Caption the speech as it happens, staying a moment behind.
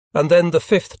And then the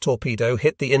fifth torpedo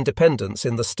hit the Independence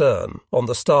in the stern, on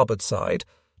the starboard side.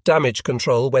 Damage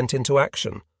control went into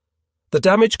action. The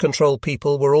damage control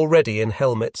people were already in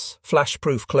helmets,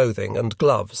 flash-proof clothing and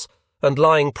gloves, and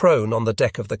lying prone on the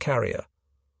deck of the carrier.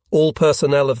 All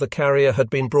personnel of the carrier had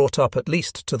been brought up at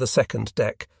least to the second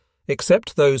deck,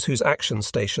 except those whose action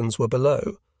stations were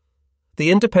below.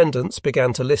 The Independence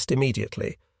began to list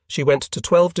immediately. She went to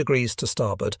 12 degrees to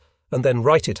starboard, and then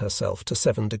righted herself to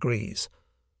 7 degrees.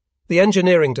 The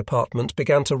engineering department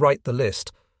began to write the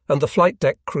list, and the flight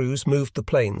deck crews moved the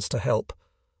planes to help.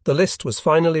 The list was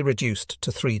finally reduced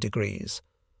to 3 degrees.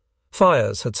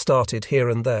 Fires had started here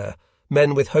and there.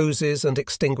 Men with hoses and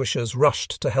extinguishers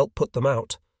rushed to help put them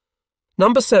out.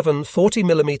 Number 7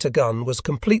 40mm gun was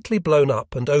completely blown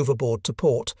up and overboard to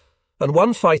port, and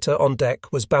one fighter on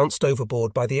deck was bounced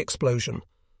overboard by the explosion.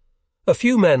 A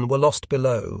few men were lost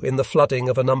below in the flooding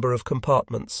of a number of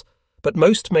compartments, but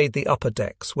most made the upper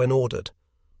decks when ordered.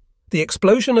 The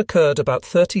explosion occurred about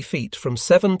 30 feet from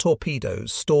 7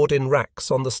 torpedoes stored in racks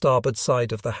on the starboard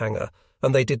side of the hangar,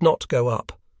 and they did not go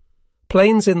up.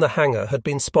 Planes in the hangar had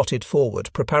been spotted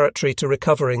forward preparatory to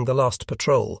recovering the last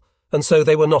patrol, and so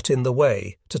they were not in the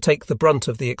way to take the brunt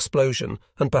of the explosion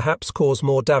and perhaps cause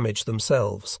more damage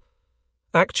themselves.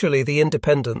 Actually, the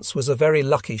Independence was a very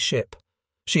lucky ship.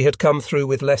 She had come through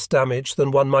with less damage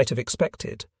than one might have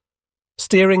expected.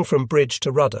 Steering from bridge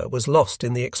to rudder was lost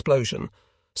in the explosion,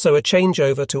 so a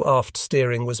changeover to aft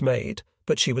steering was made,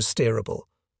 but she was steerable.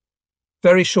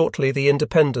 Very shortly the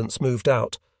Independence moved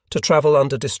out, to travel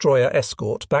under destroyer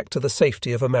escort back to the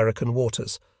safety of American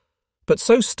waters. But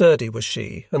so sturdy was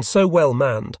she, and so well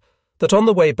manned, that on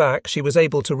the way back she was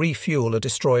able to refuel a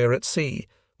destroyer at sea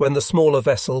when the smaller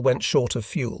vessel went short of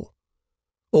fuel.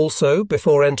 Also,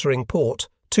 before entering port,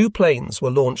 2 planes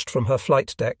were launched from her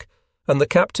flight deck, and the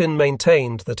captain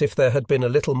maintained that if there had been a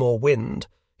little more wind,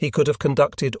 he could have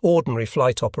conducted ordinary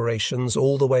flight operations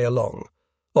all the way along.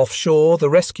 Offshore, the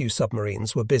rescue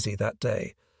submarines were busy that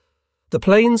day. The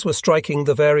planes were striking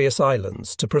the various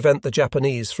islands to prevent the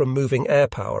Japanese from moving air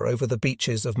power over the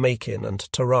beaches of Makin and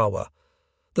Tarawa.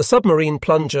 The submarine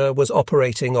plunger was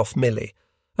operating off Mili,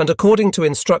 and according to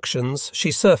instructions, she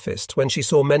surfaced when she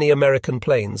saw many American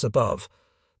planes above.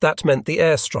 That meant the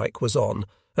airstrike was on,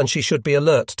 and she should be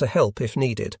alert to help if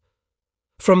needed.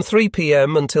 From 3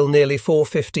 p.m. until nearly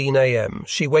 4:15 a.m.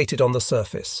 she waited on the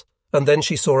surface, and then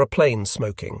she saw a plane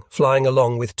smoking, flying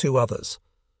along with 2 others.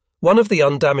 One of the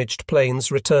undamaged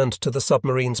planes returned to the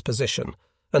submarine's position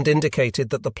and indicated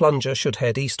that the plunger should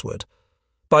head eastward.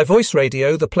 By voice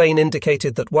radio, the plane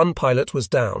indicated that one pilot was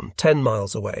down, 10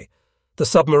 miles away. The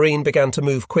submarine began to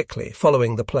move quickly,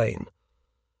 following the plane.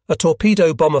 A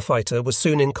torpedo bomber fighter was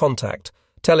soon in contact,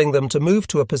 telling them to move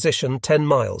to a position 10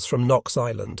 miles from Knox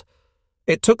Island.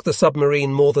 It took the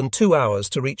submarine more than 2 hours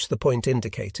to reach the point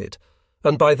indicated,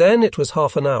 and by then it was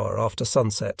half an hour after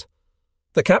sunset.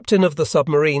 The captain of the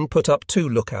submarine put up 2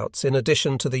 lookouts in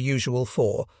addition to the usual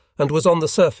 4, and was on the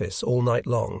surface all night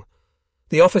long.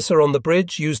 The officer on the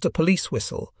bridge used a police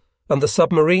whistle, and the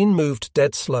submarine moved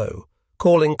dead slow,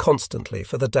 calling constantly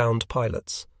for the downed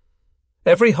pilots.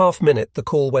 Every half-minute the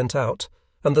call went out,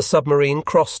 and the submarine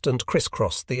crossed and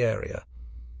crisscrossed the area.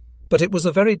 But it was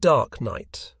a very dark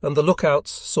night, and the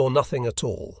lookouts saw nothing at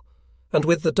all. And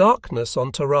with the darkness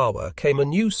on Tarawa came a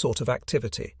new sort of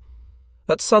activity.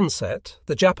 At sunset,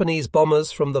 the Japanese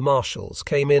bombers from the Marshalls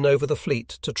came in over the fleet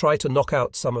to try to knock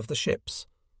out some of the ships.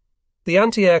 The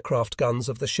anti-aircraft guns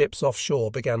of the ships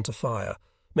offshore began to fire,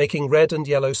 making red and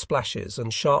yellow splashes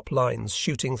and sharp lines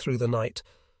shooting through the night.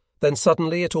 Then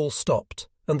suddenly it all stopped,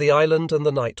 and the island and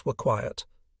the night were quiet,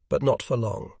 but not for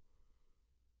long.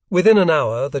 Within an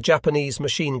hour, the Japanese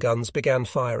machine guns began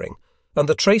firing, and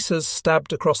the tracers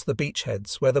stabbed across the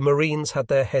beachheads where the Marines had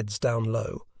their heads down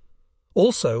low.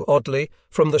 Also, oddly,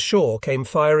 from the shore came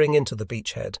firing into the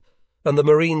beachhead, and the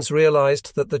Marines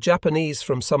realized that the Japanese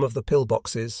from some of the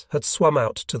pillboxes had swum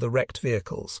out to the wrecked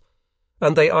vehicles,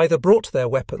 and they either brought their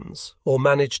weapons or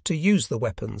managed to use the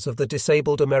weapons of the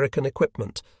disabled American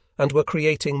equipment and were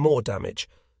creating more damage,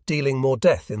 dealing more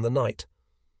death in the night.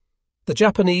 The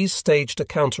Japanese staged a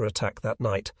counterattack that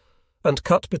night, and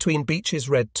cut between beaches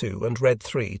Red 2 and Red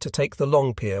 3 to take the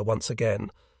Long Pier once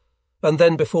again. And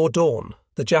then before dawn,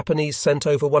 the Japanese sent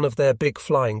over one of their big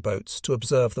flying boats to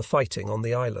observe the fighting on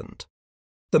the island.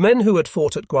 The men who had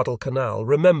fought at Guadalcanal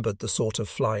remembered the sort of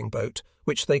flying boat,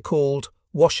 which they called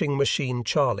Washing Machine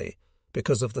Charlie,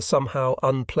 because of the somehow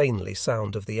unplainly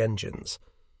sound of the engines.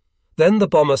 Then the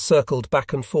bomber circled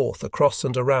back and forth across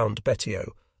and around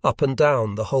Betio, up and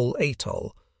down the whole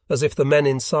atoll, as if the men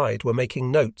inside were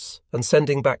making notes and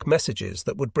sending back messages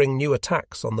that would bring new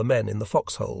attacks on the men in the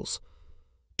foxholes.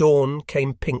 dawn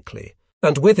came pinkly,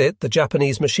 and with it the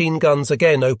Japanese machine guns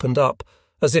again opened up,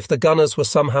 as if the gunners were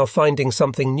somehow finding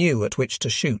something new at which to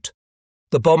shoot.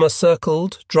 The bomber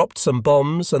circled, dropped some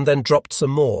bombs, and then dropped some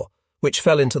more, which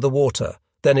fell into the water.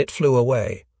 Then it flew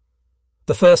away.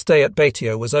 The first day at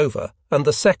Betio was over, and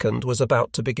the second was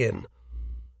about to begin.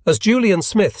 As Julian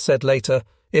Smith said later,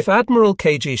 if Admiral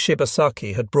Keiji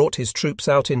Shibasaki had brought his troops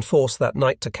out in force that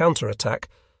night to counterattack,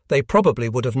 they probably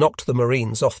would have knocked the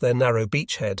Marines off their narrow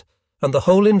beachhead, and the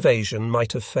whole invasion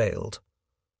might have failed.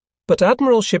 But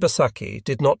Admiral Shibasaki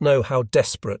did not know how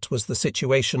desperate was the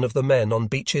situation of the men on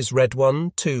beaches Red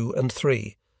 1, 2, and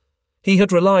 3. He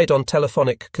had relied on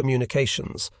telephonic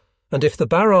communications, and if the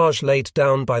barrage laid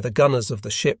down by the gunners of the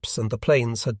ships and the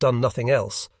planes had done nothing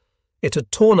else, it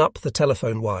had torn up the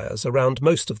telephone wires around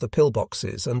most of the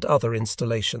pillboxes and other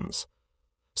installations.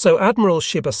 So Admiral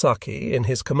Shibasaki, in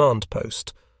his command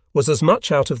post, was as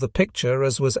much out of the picture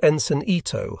as was Ensign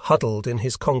Ito huddled in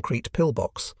his concrete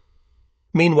pillbox.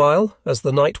 Meanwhile, as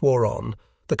the night wore on,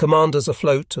 the commanders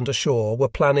afloat and ashore were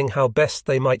planning how best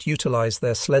they might utilize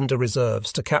their slender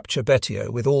reserves to capture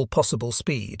Betio with all possible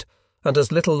speed and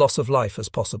as little loss of life as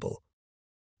possible.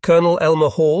 Colonel Elmer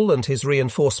Hall and his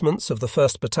reinforcements of the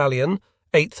 1st Battalion,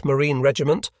 8th Marine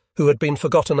Regiment, who had been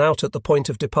forgotten out at the point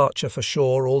of departure for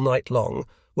shore all night long,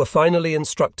 were finally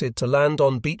instructed to land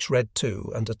on Beach Red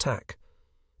 2 and attack.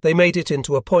 They made it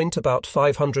into a point about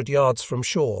 500 yards from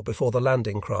shore before the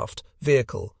landing craft,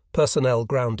 vehicle, personnel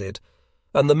grounded,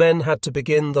 and the men had to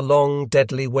begin the long,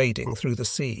 deadly wading through the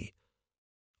sea.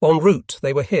 En route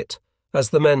they were hit, as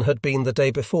the men had been the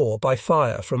day before, by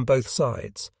fire from both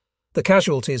sides. The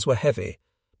casualties were heavy,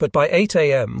 but by 8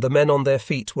 a.m. the men on their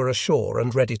feet were ashore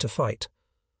and ready to fight.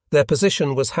 Their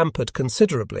position was hampered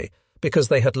considerably because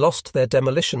they had lost their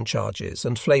demolition charges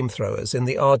and flamethrowers in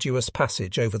the arduous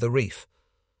passage over the reef.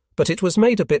 But it was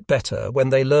made a bit better when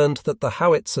they learned that the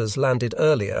howitzers landed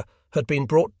earlier had been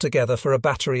brought together for a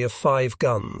battery of 5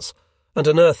 guns, and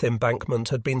an earth embankment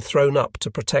had been thrown up to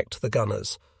protect the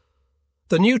gunners.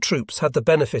 The new troops had the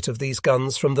benefit of these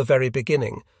guns from the very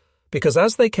beginning, because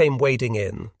as they came wading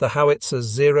in, the howitzers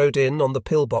zeroed in on the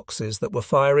pillboxes that were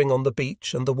firing on the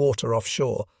beach and the water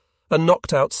offshore, and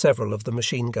knocked out several of the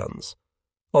machine guns.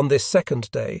 On this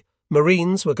second day,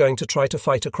 Marines were going to try to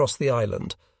fight across the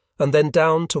island, and then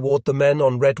down toward the men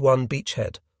on Red 1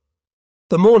 beachhead.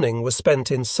 The morning was spent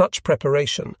in such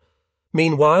preparation.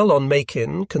 Meanwhile, on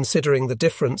Makin, considering the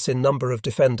difference in number of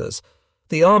defenders,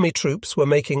 the army troops were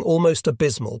making almost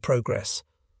abysmal progress.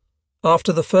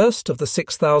 After the first of the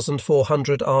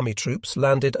 6,400 army troops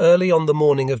landed early on the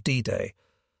morning of D-Day,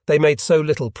 they made so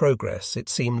little progress it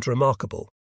seemed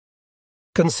remarkable.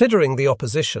 Considering the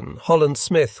opposition, Holland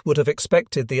Smith would have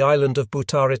expected the island of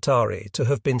Butaritari to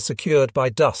have been secured by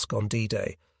dusk on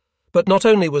D-Day. But not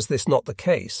only was this not the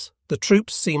case, the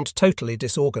troops seemed totally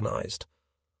disorganized.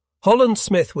 Holland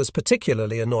Smith was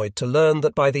particularly annoyed to learn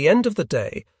that by the end of the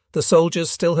day, the soldiers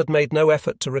still had made no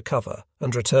effort to recover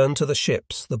and return to the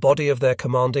ships the body of their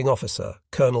commanding officer,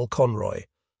 Colonel Conroy.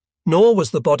 Nor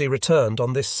was the body returned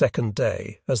on this second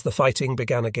day, as the fighting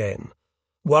began again.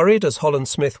 Worried as Holland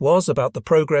Smith was about the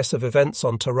progress of events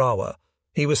on Tarawa,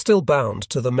 he was still bound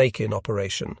to the Makin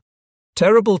operation.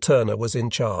 Terrible Turner was in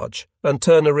charge, and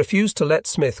Turner refused to let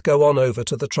Smith go on over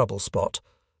to the trouble spot.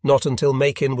 Not until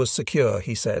Makin was secure,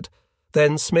 he said.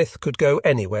 Then Smith could go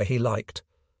anywhere he liked.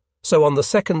 So on the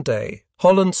second day,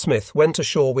 Holland Smith went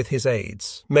ashore with his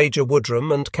aides, Major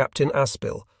Woodrum and Captain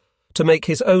Aspill, to make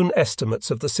his own estimates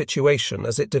of the situation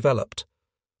as it developed.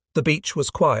 The beach was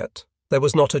quiet. There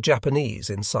was not a Japanese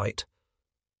in sight.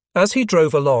 As he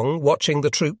drove along, watching the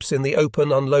troops in the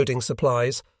open unloading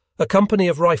supplies, a company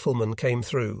of riflemen came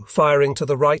through, firing to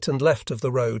the right and left of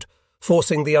the road,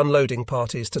 forcing the unloading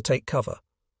parties to take cover.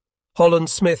 Holland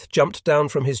Smith jumped down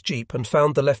from his jeep and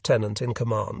found the lieutenant in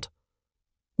command.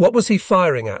 "What was he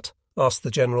firing at?" asked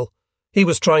the general. "He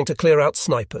was trying to clear out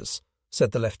snipers,"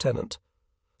 said the lieutenant.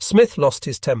 Smith lost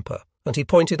his temper, and he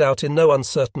pointed out in no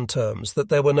uncertain terms that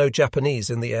there were no Japanese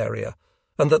in the area,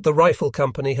 and that the rifle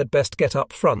company had best get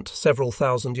up front several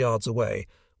thousand yards away,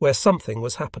 where something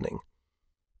was happening.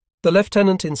 The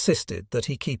lieutenant insisted that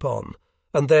he keep on,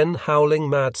 and then Howling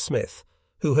Mad Smith,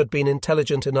 who had been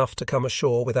intelligent enough to come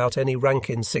ashore without any rank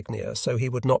insignia so he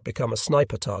would not become a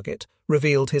sniper target,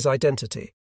 revealed his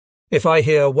identity. "If I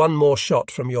hear one more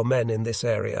shot from your men in this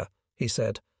area," he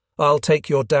said, "I'll take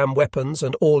your damn weapons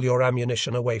and all your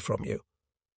ammunition away from you."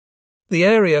 The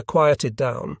area quieted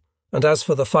down, and as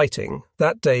for the fighting,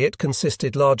 that day it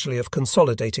consisted largely of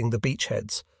consolidating the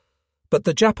beachheads. But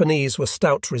the Japanese were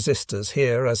stout resistors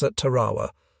here as at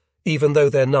Tarawa, even though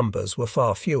their numbers were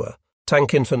far fewer.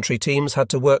 Tank infantry teams had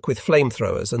to work with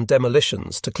flamethrowers and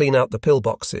demolitions to clean out the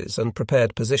pillboxes and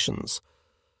prepared positions.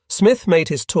 Smith made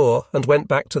his tour and went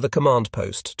back to the command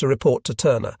post to report to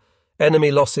Turner.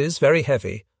 Enemy losses very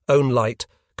heavy, own light,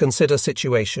 consider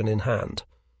situation in hand.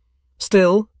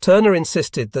 Still, Turner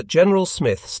insisted that General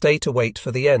Smith stay to wait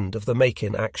for the end of the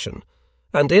make-in action,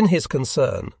 and in his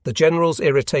concern, the general's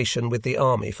irritation with the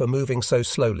army for moving so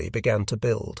slowly began to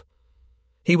build.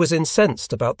 He was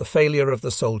incensed about the failure of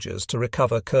the soldiers to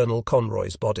recover Colonel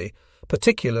Conroy's body,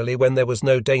 particularly when there was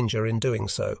no danger in doing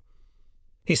so.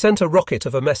 He sent a rocket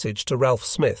of a message to Ralph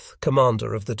Smith,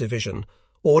 commander of the division,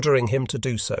 ordering him to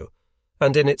do so,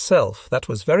 and in itself that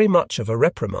was very much of a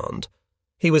reprimand.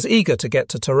 He was eager to get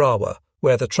to Tarawa,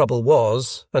 where the trouble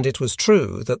was, and it was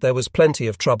true that there was plenty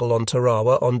of trouble on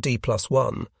Tarawa on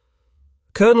D+1.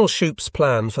 Colonel Shoup's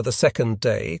plan for the second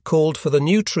day called for the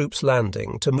new troops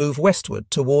landing to move westward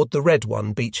toward the Red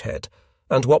One beachhead,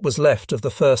 and what was left of the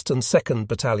 1st and 2nd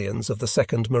Battalions of the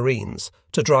 2nd Marines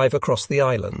to drive across the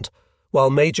island, while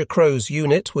Major Crow's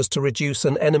unit was to reduce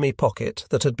an enemy pocket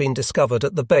that had been discovered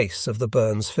at the base of the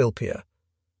Burns-Philpia.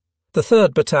 The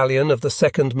 3rd Battalion of the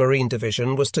 2nd Marine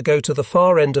Division was to go to the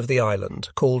far end of the island,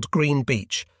 called Green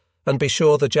Beach, and be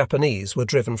sure the Japanese were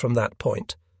driven from that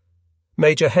point.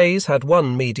 Major Hayes had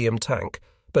one medium tank,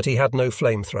 but he had no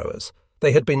flamethrowers.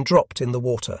 They had been dropped in the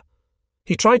water.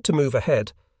 He tried to move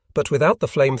ahead, but without the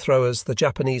flamethrowers the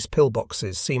Japanese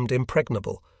pillboxes seemed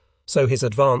impregnable, so his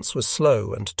advance was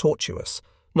slow and tortuous,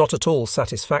 not at all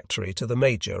satisfactory to the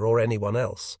Major or anyone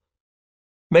else.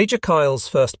 Major Kyle's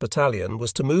 1st Battalion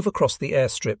was to move across the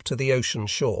airstrip to the ocean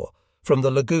shore, from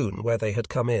the lagoon where they had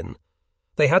come in.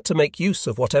 They had to make use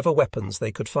of whatever weapons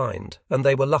they could find, and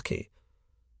they were lucky.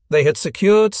 They had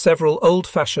secured several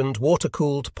old-fashioned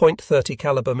water-cooled .30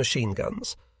 caliber machine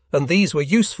guns, and these were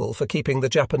useful for keeping the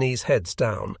Japanese heads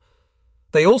down.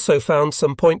 They also found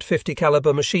some .50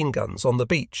 caliber machine guns on the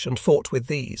beach and fought with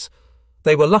these.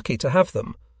 They were lucky to have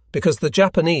them, because the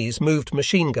Japanese moved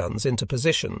machine guns into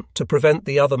position to prevent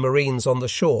the other Marines on the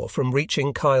shore from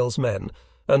reaching Kyle's men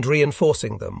and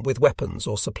reinforcing them with weapons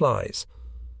or supplies.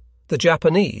 The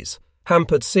Japanese,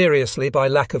 hampered seriously by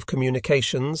lack of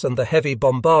communications and the heavy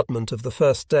bombardment of the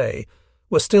first day,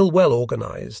 were still well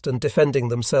organized and defending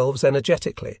themselves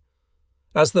energetically.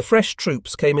 As the fresh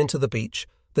troops came into the beach,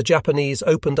 the Japanese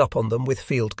opened up on them with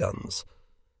field guns.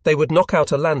 They would knock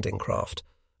out a landing craft,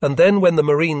 and then when the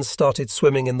Marines started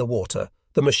swimming in the water,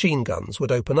 the machine guns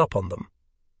would open up on them.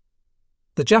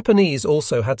 The Japanese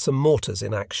also had some mortars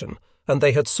in action, and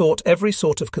they had sought every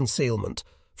sort of concealment,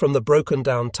 from the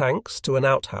broken-down tanks to an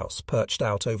outhouse perched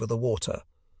out over the water.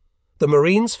 The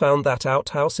Marines found that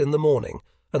outhouse in the morning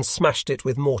and smashed it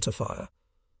with mortar fire.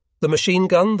 The machine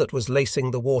gun that was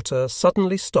lacing the water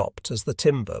suddenly stopped as the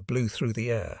timber blew through the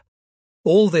air.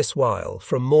 All this while,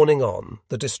 from morning on,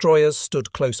 the destroyers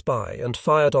stood close by and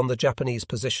fired on the Japanese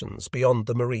positions beyond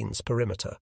the Marines'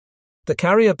 perimeter. The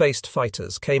carrier-based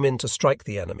fighters came in to strike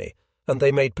the enemy, and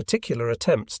they made particular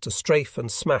attempts to strafe and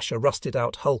smash a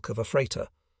rusted-out hulk of a freighter.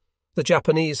 The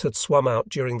Japanese had swum out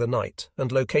during the night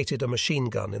and located a machine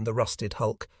gun in the rusted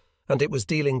hulk, and it was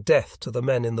dealing death to the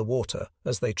men in the water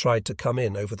as they tried to come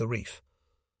in over the reef.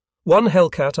 One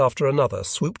Hellcat after another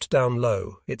swooped down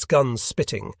low, its guns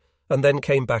spitting, and then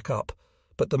came back up,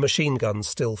 but the machine guns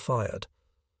still fired.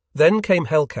 Then came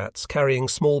Hellcats carrying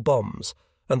small bombs,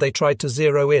 and they tried to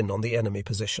zero in on the enemy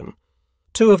position.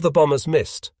 2 of the bombers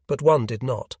missed, but 1 did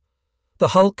not. The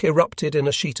hulk erupted in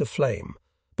a sheet of flame,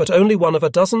 but only one of a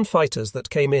dozen fighters that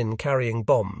came in carrying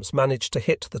bombs managed to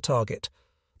hit the target.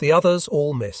 The others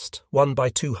all missed, 1 by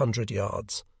 200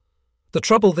 yards. The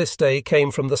trouble this day came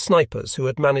from the snipers who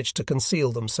had managed to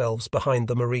conceal themselves behind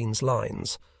the Marines'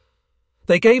 lines.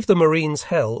 They gave the Marines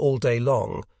hell all day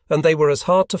long, and they were as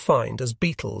hard to find as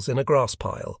beetles in a grass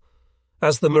pile.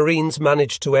 As the Marines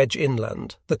managed to edge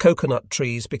inland, the coconut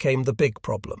trees became the big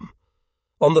problem.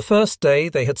 On the first day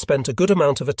they had spent a good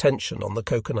amount of attention on the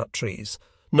coconut trees,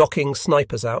 knocking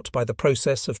snipers out by the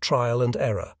process of trial and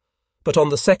error. But on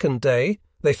the second day,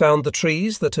 they found the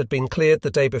trees that had been cleared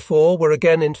the day before were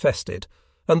again infested,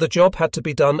 and the job had to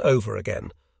be done over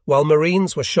again, while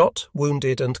Marines were shot,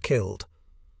 wounded, and killed.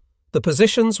 The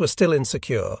positions were still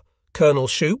insecure. Colonel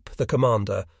Shoup, the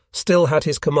commander, still had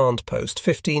his command post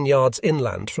 15 yards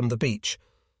inland from the beach.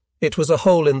 It was a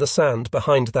hole in the sand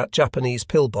behind that Japanese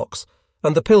pillbox,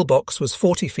 and the pillbox was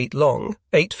 40 feet long,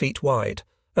 8 feet wide,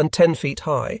 and 10 feet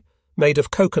high, made of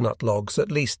coconut logs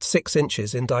at least 6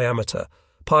 inches in diameter,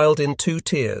 piled in 2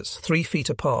 tiers, 3 feet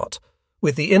apart,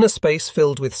 with the inner space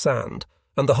filled with sand,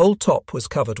 and the whole top was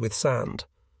covered with sand.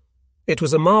 It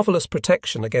was a marvellous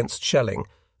protection against shelling,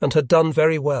 and had done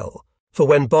very well, For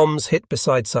when bombs hit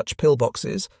beside such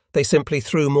pillboxes, they simply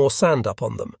threw more sand up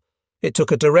on them. It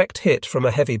took a direct hit from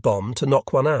a heavy bomb to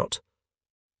knock one out.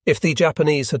 If the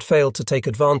Japanese had failed to take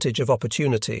advantage of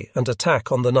opportunity and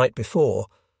attack on the night before,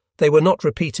 they were not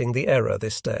repeating the error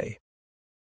this day.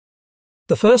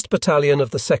 The 1st Battalion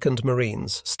of the 2nd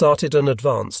Marines started an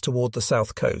advance toward the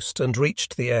south coast and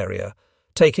reached the area,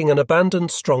 taking an abandoned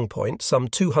strongpoint some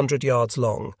 200 yards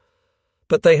long.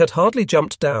 But they had hardly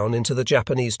jumped down into the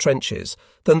Japanese trenches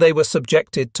than they were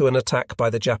subjected to an attack by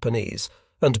the Japanese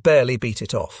and barely beat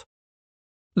it off.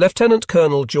 Lieutenant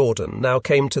Colonel Jordan now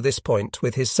came to this point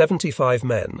with his 75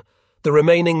 men, the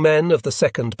remaining men of the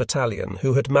 2nd Battalion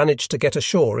who had managed to get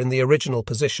ashore in the original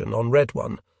position on Red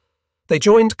One. They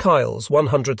joined Kyle's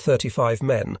 135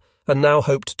 men and now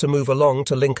hoped to move along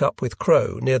to link up with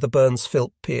Crow near the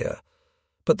Burns-Philp Pier.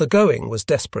 But the going was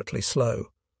desperately slow.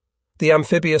 The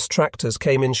amphibious tractors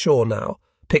came inshore now,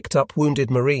 picked up wounded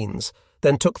Marines,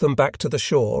 then took them back to the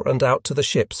shore and out to the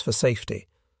ships for safety.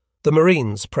 The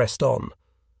Marines pressed on.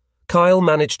 Kyle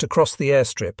managed to cross the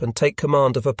airstrip and take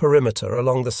command of a perimeter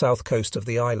along the south coast of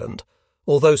the island,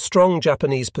 although strong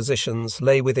Japanese positions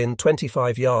lay within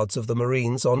 25 yards of the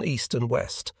Marines on east and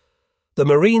west. The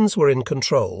Marines were in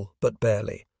control, but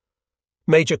barely.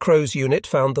 Major Crow's unit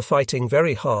found the fighting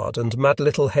very hard and made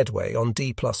little headway on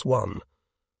D+1.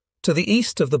 To the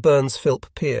east of the Burns-Philp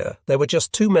Pier, there were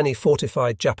just too many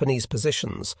fortified Japanese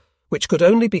positions, which could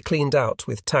only be cleaned out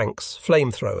with tanks,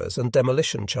 flamethrowers, and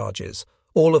demolition charges,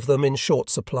 all of them in short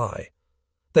supply.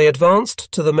 They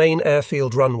advanced to the main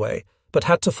airfield runway, but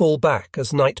had to fall back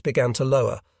as night began to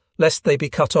lower, lest they be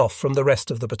cut off from the rest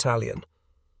of the battalion.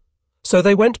 So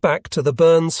they went back to the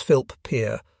Burns-Philp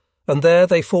Pier, and there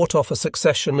they fought off a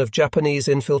succession of Japanese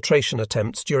infiltration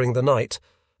attempts during the night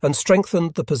and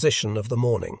strengthened the position of the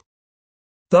morning.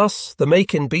 Thus, the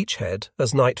Macon beachhead,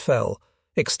 as night fell,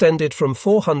 extended from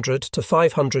 400 to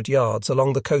 500 yards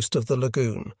along the coast of the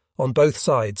lagoon, on both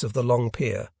sides of the long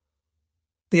pier.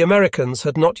 The Americans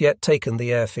had not yet taken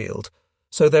the airfield,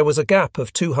 so there was a gap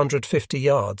of 250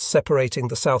 yards separating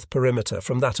the south perimeter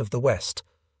from that of the west.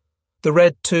 The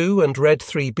Red 2 and Red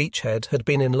 3 beachhead had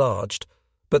been enlarged,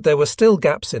 but there were still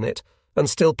gaps in it and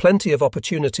still plenty of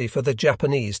opportunity for the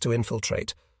Japanese to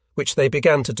infiltrate, which they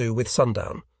began to do with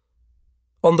sundown.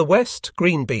 On the west,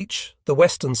 Green Beach, the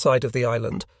western side of the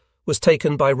island, was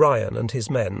taken by Ryan and his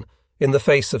men, in the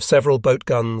face of several boat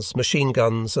guns, machine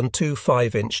guns, and 2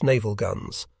 5-inch naval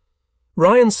guns.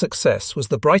 Ryan's success was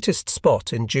the brightest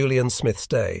spot in Julian Smith's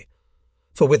day,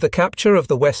 for with the capture of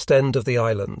the west end of the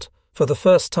island, for the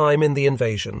first time in the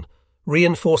invasion,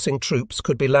 reinforcing troops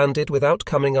could be landed without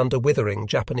coming under withering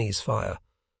Japanese fire.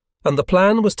 And the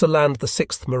plan was to land the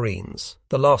 6th Marines,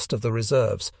 the last of the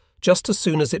reserves, just as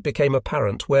soon as it became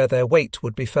apparent where their weight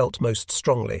would be felt most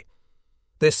strongly.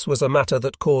 This was a matter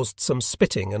that caused some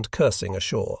spitting and cursing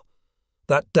ashore.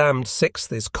 "That damned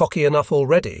 6th is cocky enough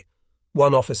already,"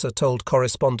 one officer told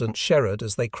correspondent Sherrod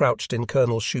as they crouched in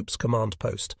Colonel Shoup's command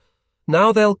post.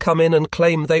 "Now they'll come in and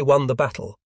claim they won the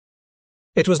battle."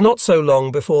 It was not so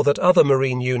long before that other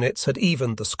Marine units had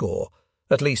evened the score,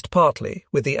 at least partly,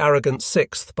 with the arrogant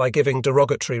 6th by giving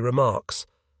derogatory remarks.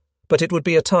 But it would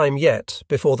be a time yet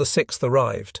before the 6th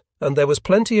arrived, and there was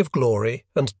plenty of glory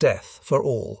and death for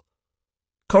all.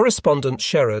 Correspondent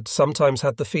Sherrod sometimes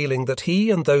had the feeling that he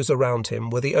and those around him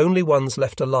were the only ones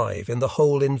left alive in the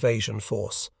whole invasion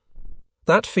force.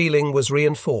 That feeling was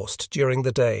reinforced during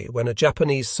the day when a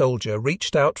Japanese soldier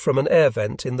reached out from an air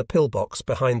vent in the pillbox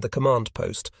behind the command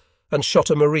post and shot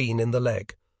a Marine in the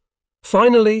leg.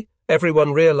 Finally,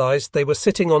 everyone realized they were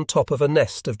sitting on top of a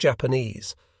nest of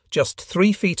Japanese, just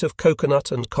 3 feet of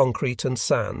coconut and concrete and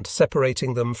sand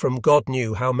separating them from God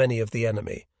knew how many of the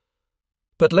enemy.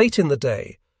 But late in the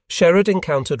day, Sherrod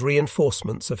encountered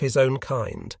reinforcements of his own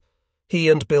kind. He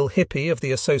and Bill Hippie of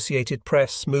the Associated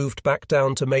Press moved back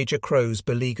down to Major Crow's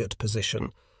beleaguered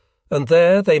position, and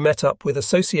there they met up with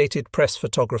Associated Press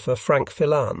photographer Frank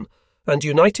Filan and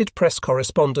United Press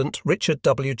correspondent Richard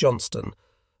W. Johnston,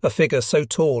 a figure so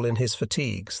tall in his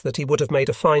fatigues that he would have made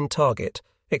a fine target,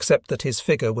 except that his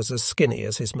figure was as skinny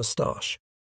as his moustache.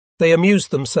 They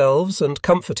amused themselves and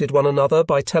comforted one another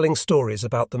by telling stories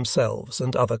about themselves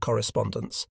and other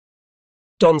correspondents.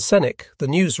 Don Sennick, the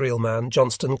newsreel man,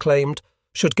 Johnston claimed,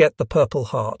 should get the Purple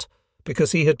Heart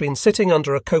because he had been sitting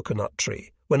under a coconut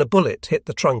tree when a bullet hit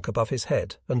the trunk above his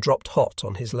head and dropped hot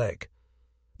on his leg.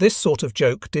 This sort of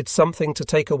joke did something to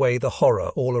take away the horror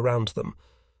all around them,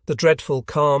 the dreadful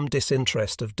calm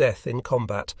disinterest of death in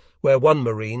combat, where one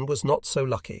Marine was not so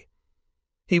lucky.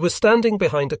 He was standing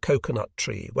behind a coconut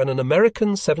tree when an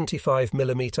American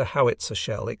 75mm howitzer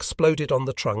shell exploded on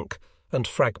the trunk and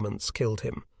fragments killed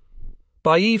him.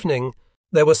 By evening,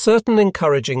 there were certain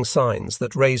encouraging signs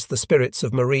that raised the spirits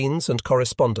of Marines and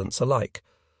correspondents alike.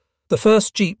 The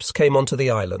first jeeps came onto the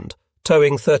island,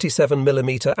 towing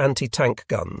 37mm anti-tank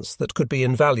guns that could be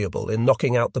invaluable in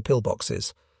knocking out the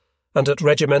pillboxes. And at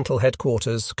regimental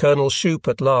headquarters, Colonel Shoup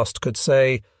at last could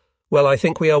say, "Well, I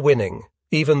think we are winning,"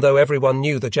 even though everyone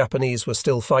knew the Japanese were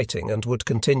still fighting and would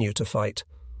continue to fight.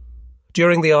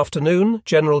 During the afternoon,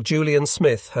 General Julian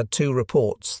Smith had 2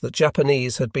 reports that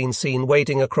Japanese had been seen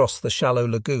wading across the shallow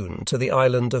lagoon to the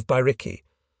island of Bairiki.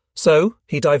 So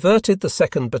he diverted the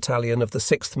 2nd Battalion of the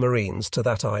 6th Marines to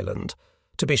that island,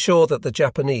 to be sure that the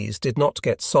Japanese did not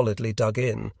get solidly dug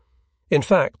in. In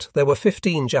fact, there were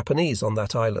 15 Japanese on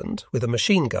that island, with a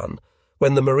machine gun.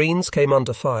 When the Marines came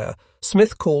under fire,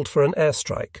 Smith called for an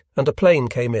airstrike, and a plane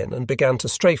came in and began to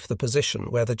strafe the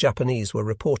position where the Japanese were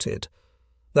reported.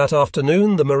 That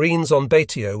afternoon, the Marines on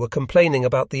Betio were complaining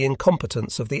about the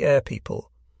incompetence of the air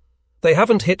people. "They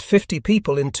haven't hit 50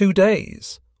 people in 2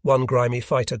 days, one grimy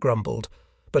fighter grumbled.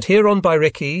 But here on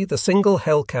Bairiki, the single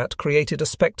Hellcat created a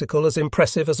spectacle as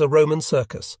impressive as a Roman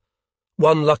circus.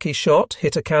 One lucky shot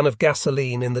hit a can of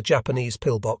gasoline in the Japanese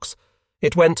pillbox.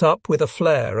 It went up with a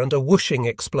flare and a whooshing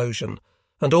explosion,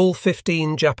 and all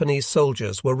 15 Japanese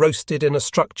soldiers were roasted in a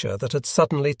structure that had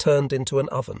suddenly turned into an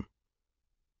oven."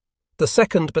 The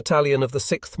 2nd Battalion of the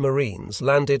 6th Marines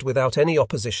landed without any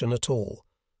opposition at all.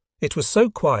 It was so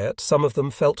quiet some of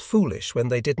them felt foolish when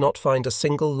they did not find a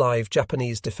single live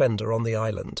Japanese defender on the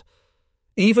island.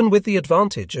 Even with the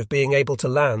advantage of being able to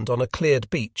land on a cleared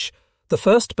beach, the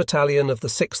 1st Battalion of the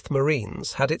 6th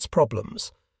Marines had its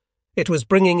problems. It was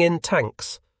bringing in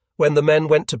tanks. When the men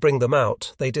went to bring them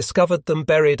out, they discovered them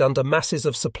buried under masses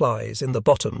of supplies in the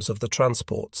bottoms of the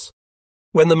transports.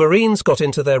 When the Marines got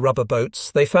into their rubber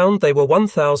boats, they found they were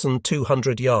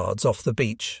 1,200 yards off the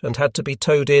beach and had to be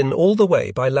towed in all the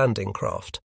way by landing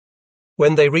craft.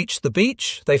 When they reached the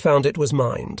beach, they found it was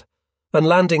mined. A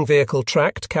landing vehicle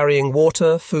tracked carrying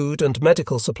water, food and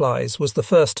medical supplies was the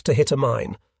first to hit a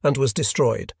mine and was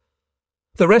destroyed.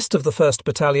 The rest of the 1st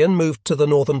Battalion moved to the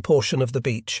northern portion of the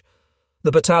beach.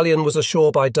 The battalion was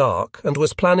ashore by dark and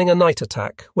was planning a night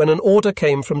attack when an order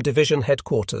came from division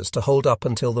headquarters to hold up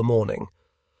until the morning.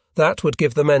 That would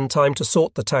give the men time to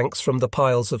sort the tanks from the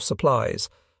piles of supplies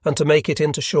and to make it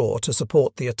into shore to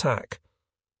support the attack.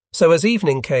 So as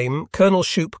evening came, Colonel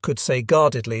Shoup could say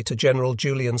guardedly to General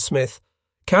Julian Smith,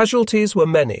 "Casualties were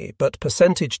many, but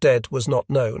percentage dead was not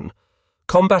known.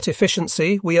 Combat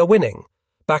efficiency, we are winning."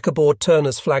 Back aboard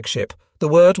Turner's flagship, the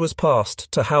word was passed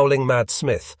to Howling Mad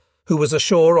Smith, who was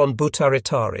ashore on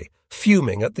Butaritari,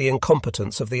 fuming at the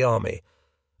incompetence of the army.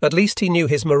 At least he knew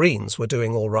his Marines were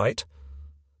doing all right.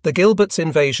 The Gilbert's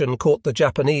invasion caught the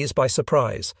Japanese by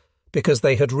surprise, because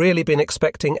they had really been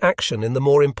expecting action in the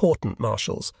more important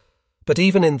marshals. But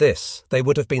even in this, they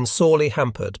would have been sorely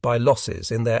hampered by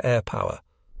losses in their air power.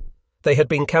 They had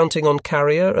been counting on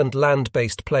carrier and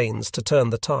land-based planes to turn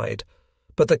the tide,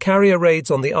 but the carrier raids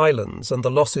on the islands and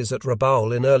the losses at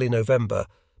Rabaul in early November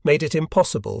made it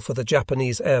impossible for the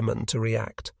Japanese airmen to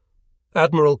react.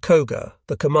 Admiral Koga,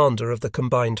 the commander of the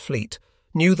combined fleet,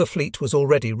 knew the fleet was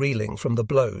already reeling from the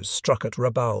blows struck at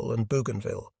Rabaul and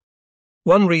Bougainville.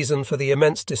 One reason for the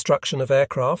immense destruction of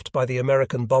aircraft by the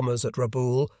American bombers at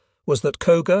Rabaul was that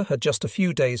Koga had just a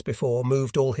few days before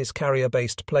moved all his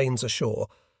carrier-based planes ashore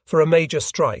for a major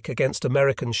strike against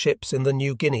American ships in the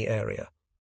New Guinea area.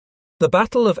 The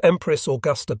Battle of Empress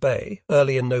Augusta Bay,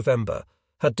 early in November,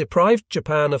 had deprived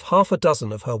Japan of half a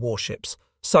dozen of her warships,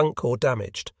 sunk or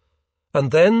damaged.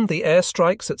 And then the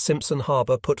airstrikes at Simpson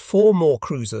Harbour put 4 more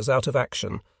cruisers out of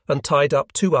action and tied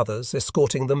up 2 others,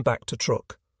 escorting them back to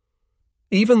Truk.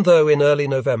 Even though in early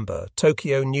November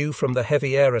Tokyo knew from the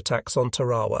heavy air attacks on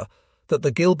Tarawa that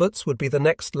the Gilberts would be the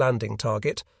next landing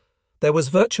target, there was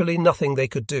virtually nothing they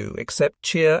could do except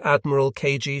cheer Admiral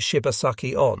Keiji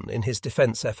Shibasaki on in his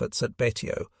defence efforts at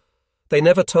Betio. They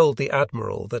never told the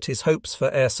Admiral that his hopes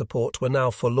for air support were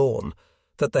now forlorn,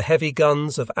 that the heavy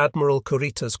guns of Admiral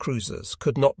Kurita's cruisers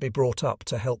could not be brought up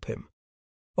to help him.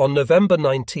 On November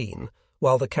 19,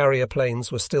 while the carrier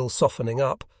planes were still softening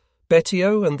up,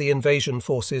 Betio and the invasion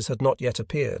forces had not yet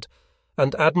appeared,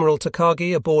 and Admiral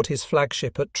Takagi aboard his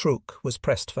flagship at Truk was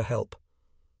pressed for help.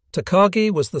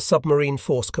 Takagi was the submarine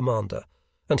force commander,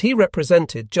 and he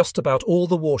represented just about all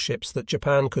the warships that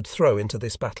Japan could throw into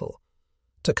this battle.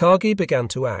 Takagi began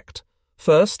to act.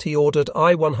 First, he ordered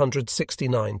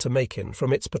I-169 to Makin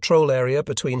from its patrol area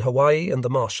between Hawaii and the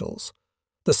Marshalls.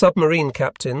 The submarine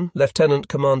captain, Lieutenant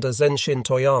Commander Zenshin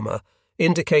Toyama,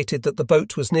 indicated that the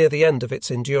boat was near the end of its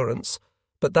endurance,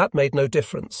 but that made no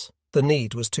difference. The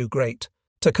need was too great.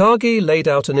 Takagi laid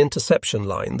out an interception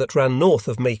line that ran north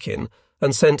of Makin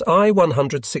and sent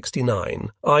I-169,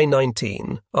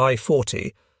 I-19,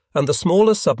 I-40, and the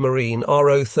smaller submarine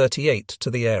RO-38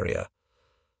 to the area.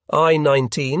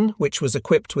 I-19, which was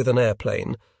equipped with an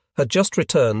airplane, had just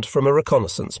returned from a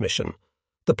reconnaissance mission.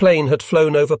 The plane had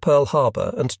flown over Pearl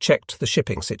Harbor and checked the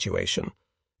shipping situation.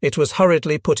 It was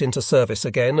hurriedly put into service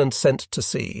again and sent to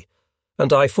sea,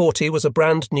 and I-40 was a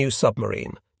brand new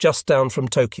submarine, just down from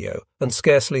Tokyo and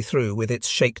scarcely through with its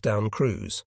shakedown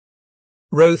cruise.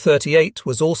 RO-38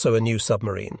 was also a new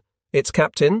submarine. Its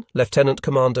captain, Lieutenant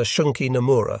Commander Shunki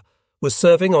Nomura, was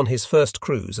serving on his first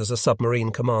cruise as a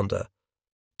submarine commander.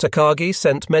 Takagi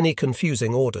sent many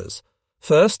confusing orders.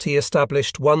 First, he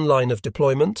established one line of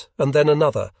deployment and then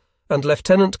another, and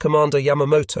Lieutenant Commander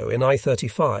Yamamoto in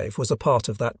I-35 was a part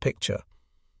of that picture.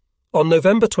 On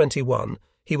November 21,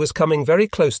 he was coming very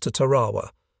close to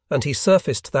Tarawa, and he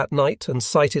surfaced that night and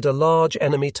sighted a large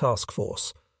enemy task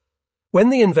force. When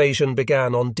the invasion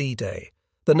began on D-Day,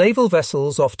 the naval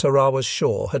vessels off Tarawa's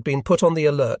shore had been put on the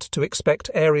alert to expect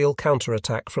aerial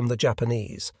counterattack from the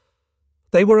Japanese.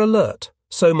 They were alert,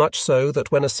 so much so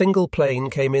that when a single plane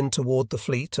came in toward the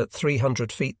fleet at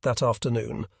 300 feet that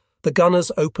afternoon, the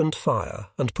gunners opened fire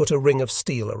and put a ring of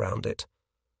steel around it.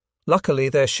 Luckily,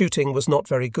 their shooting was not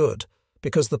very good,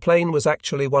 because the plane was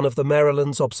actually one of the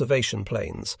Maryland's observation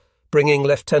planes, bringing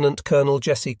Lieutenant Colonel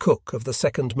Jesse Cook of the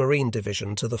 2nd Marine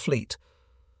Division to the fleet.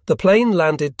 The plane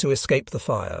landed to escape the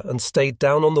fire and stayed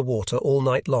down on the water all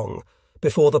night long,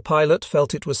 before the pilot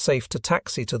felt it was safe to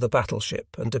taxi to the battleship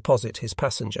and deposit his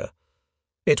passenger.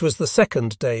 It was the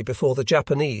second day before the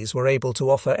Japanese were able to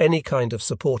offer any kind of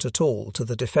support at all to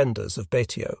the defenders of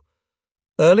Betio.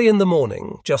 Early in the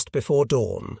morning, just before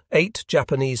dawn, 8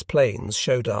 Japanese planes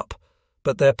showed up,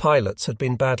 but their pilots had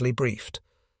been badly briefed.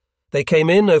 They came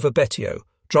in over Betio,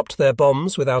 dropped their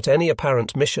bombs without any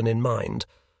apparent mission in mind,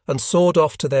 and soared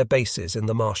off to their bases in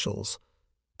the Marshalls.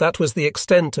 That was the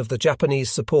extent of the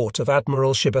Japanese support of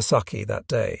Admiral Shibasaki that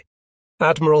day.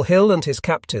 Admiral Hill and his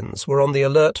captains were on the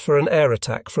alert for an air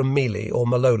attack from Mealy or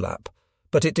Malolap,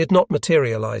 but it did not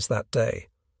materialize that day.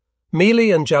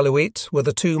 Mealy and Jaluit were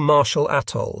the 2 Marshall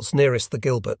atolls nearest the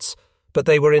Gilberts, but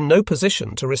they were in no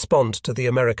position to respond to the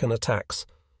American attacks.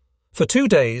 For 2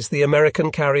 days, the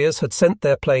American carriers had sent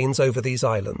their planes over these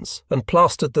islands and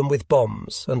plastered them with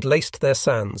bombs and laced their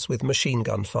sands with machine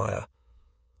gun fire.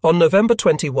 On November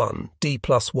 21,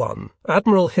 D+1,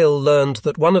 Admiral Hill learned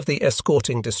that one of the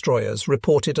escorting destroyers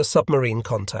reported a submarine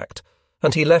contact,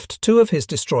 and he left 2 of his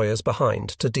destroyers behind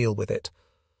to deal with it.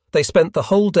 They spent the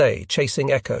whole day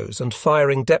chasing echoes and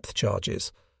firing depth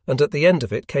charges, and at the end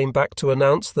of it came back to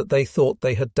announce that they thought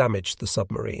they had damaged the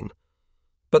submarine.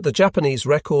 But the Japanese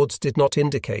records did not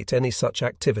indicate any such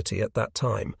activity at that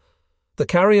time. The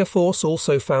carrier force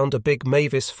also found a big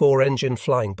Mavis 4-engine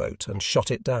flying boat and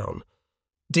shot it down.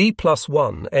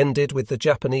 D+1 ended with the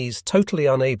Japanese totally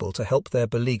unable to help their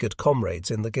beleaguered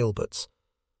comrades in the Gilberts.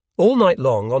 All night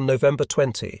long on November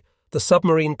 20, the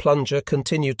submarine plunger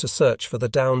continued to search for the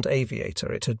downed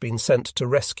aviator it had been sent to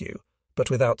rescue, but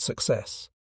without success.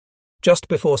 Just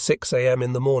before 6 a.m.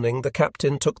 in the morning, the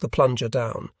captain took the plunger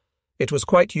down. It was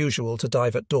quite usual to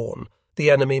dive at dawn. The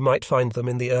enemy might find them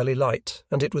in the early light,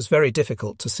 and it was very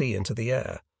difficult to see into the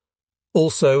air.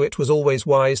 Also, it was always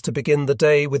wise to begin the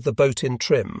day with the boat in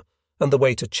trim, and the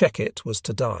way to check it was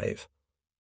to dive.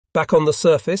 Back on the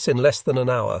surface in less than an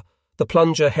hour, the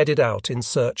plunger headed out in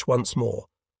search once more.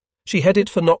 She headed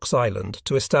for Knox Island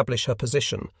to establish her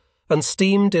position, and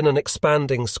steamed in an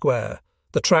expanding square,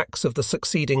 the tracks of the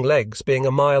succeeding legs being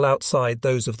a mile outside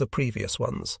those of the previous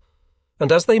ones.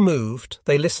 And as they moved,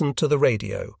 they listened to the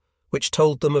radio, which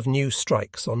told them of new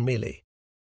strikes on Mealy.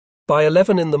 By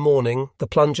 11 in the morning, the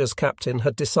plunger's captain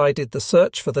had decided the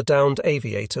search for the downed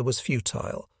aviator was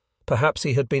futile. Perhaps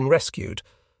he had been rescued,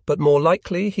 but more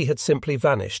likely he had simply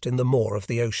vanished in the maw of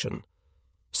the ocean.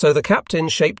 So the captain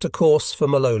shaped a course for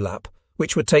Malolap,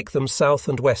 which would take them south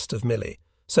and west of Mealy,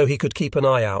 so he could keep an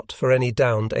eye out for any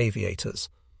downed aviators.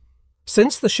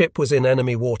 Since the ship was in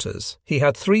enemy waters, he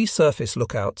had 3 surface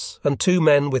lookouts and 2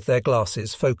 men with their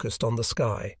glasses focused on the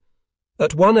sky.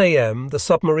 At 1 a.m., the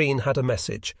submarine had a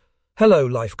message. "Hello,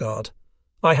 lifeguard.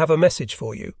 I have a message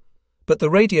for you." But the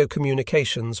radio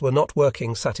communications were not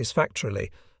working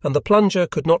satisfactorily, and the plunger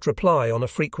could not reply on a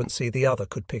frequency the other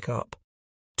could pick up.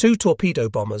 2 torpedo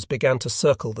bombers began to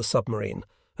circle the submarine,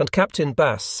 and Captain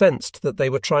Bass sensed that they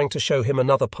were trying to show him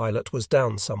another pilot was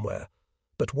down somewhere.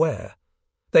 But where?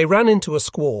 They ran into a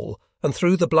squall, and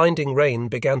through the blinding rain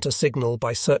began to signal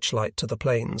by searchlight to the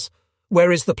planes.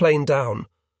 "Where is the plane down?"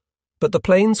 But the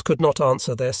planes could not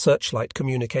answer their searchlight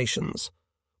communications.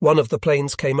 One of the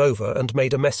planes came over and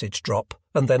made a message drop,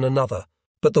 and then another,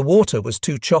 But the water was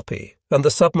too choppy, and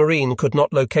the submarine could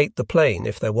not locate the plane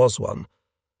if there was one.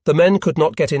 The men could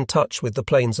not get in touch with the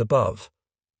planes above.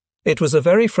 It was a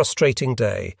very frustrating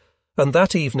day, and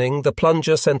that evening the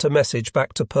plunger sent a message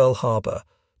back to Pearl Harbor,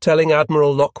 telling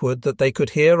Admiral Lockwood that they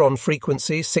could hear on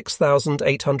frequency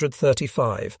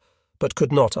 6835, but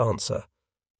could not answer.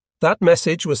 That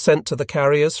message was sent to the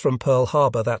carriers from Pearl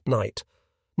Harbor that night.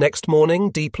 Next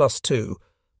morning, D+2,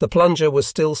 the plunger was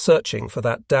still searching for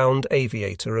that downed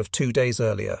aviator of 2 days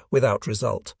earlier, without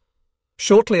result.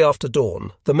 Shortly after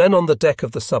dawn, the men on the deck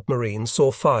of the submarine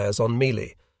saw fires on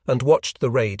Mealy and watched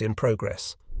the raid in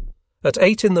progress. At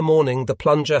 8 in the morning, the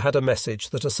plunger had a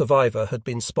message that a survivor had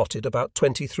been spotted about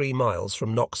 23 miles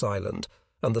from Knox Island,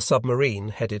 and the submarine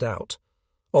headed out.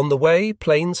 On the way,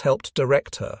 planes helped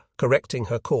direct her, correcting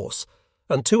her course,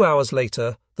 and 2 hours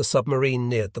later, the submarine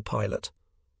neared the pilot.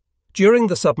 During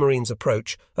the submarine's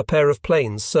approach, a pair of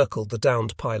planes circled the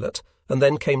downed pilot and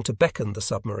then came to beckon the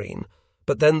submarine,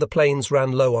 but then the planes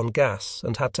ran low on gas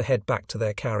and had to head back to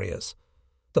their carriers.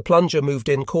 The plunger moved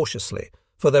in cautiously,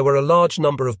 for there were a large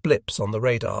number of blips on the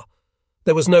radar.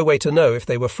 There was no way to know if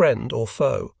they were friend or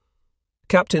foe.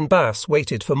 Captain Bass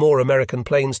waited for more American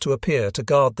planes to appear to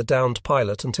guard the downed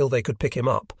pilot until they could pick him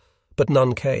up, but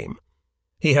none came.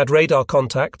 He had radar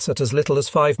contacts at as little as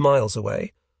 5 miles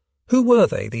away. Who were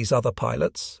they, these other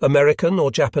pilots, American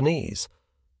or Japanese?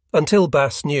 Until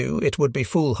Bass knew it would be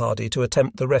foolhardy to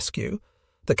attempt the rescue,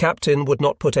 the captain would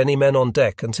not put any men on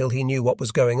deck until he knew what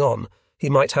was going on. He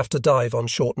might have to dive on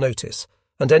short notice,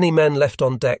 and any men left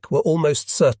on deck were almost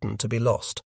certain to be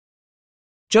lost.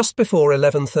 Just before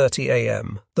 11:30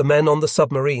 a.m., the men on the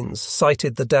submarines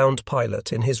sighted the downed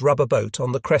pilot in his rubber boat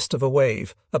on the crest of a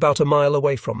wave about a mile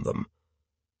away from them.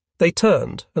 They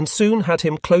turned and soon had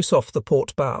him close off the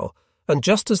port bow, and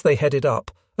just as they headed up,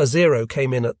 a Zero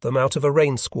came in at them out of a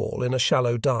rain squall in a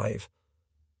shallow dive.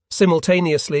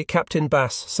 Simultaneously, Captain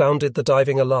Bass sounded the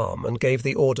diving alarm and gave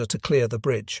the order to clear the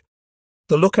bridge.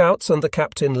 The lookouts and the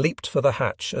captain leaped for the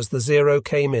hatch as the Zero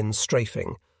came in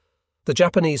strafing. The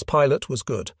Japanese pilot was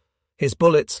good. His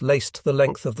bullets laced the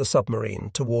length of the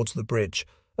submarine towards the bridge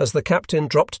as the captain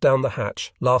dropped down the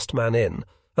hatch, last man in,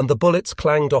 and the bullets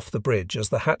clanged off the bridge as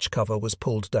the hatch cover was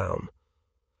pulled down.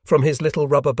 From his little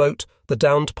rubber boat, the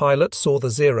downed pilot saw the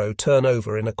Zero turn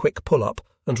over in a quick pull-up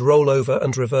and roll over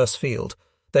and reverse field,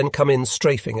 then come in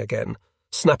strafing again,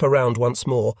 snap around once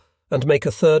more, and make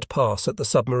a third pass at the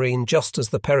submarine just as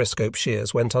the periscope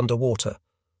shears went underwater.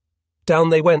 Down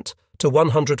they went to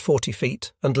 140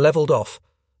 feet and levelled off.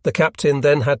 The captain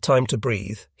then had time to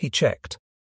breathe. He checked.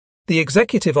 The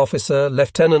executive officer,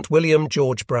 Lieutenant William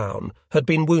George Brown, had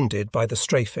been wounded by the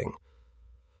strafing.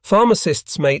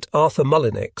 Pharmacist's mate Arthur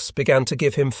Mullinix began to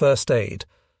give him first aid,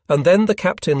 and then the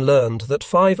captain learned that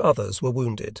 5 others were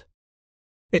wounded.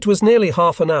 It was nearly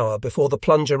half an hour before the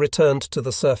plunger returned to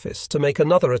the surface to make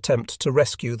another attempt to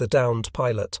rescue the downed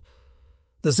pilot.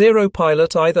 The Zero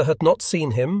pilot either had not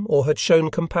seen him or had shown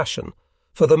compassion,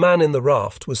 for the man in the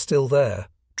raft was still there,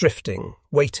 drifting,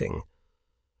 waiting.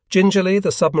 Gingerly,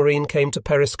 the submarine came to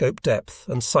periscope depth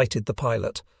and sighted the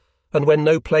pilot, and when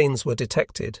no planes were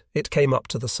detected, it came up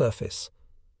to the surface.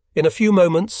 In a few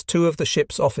moments, 2 of the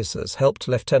ship's officers helped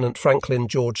Lieutenant Franklin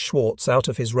George Schwartz out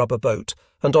of his rubber boat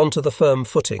and onto the firm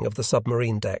footing of the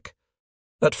submarine deck.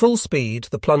 At full speed,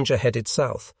 the plunger headed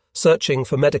south, searching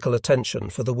for medical attention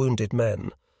for the wounded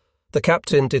men. The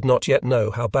captain did not yet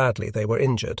know how badly they were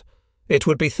injured. It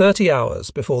would be 30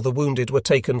 hours before the wounded were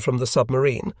taken from the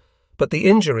submarine, but the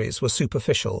injuries were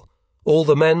superficial. All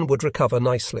the men would recover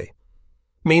nicely.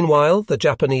 Meanwhile, the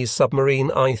Japanese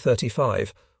submarine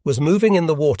I-35 was moving in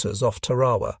the waters off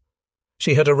Tarawa.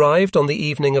 She had arrived on the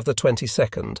evening of the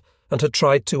 22nd and had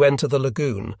tried to enter the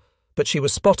lagoon, but she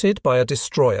was spotted by a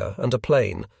destroyer and a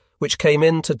plane, which came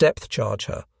in to depth charge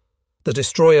her. The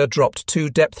destroyer dropped 2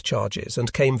 depth charges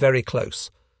and came very close.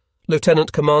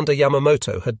 Lieutenant Commander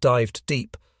Yamamoto had dived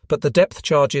deep, but the depth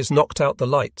charges knocked out the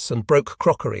lights and broke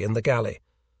crockery in the galley.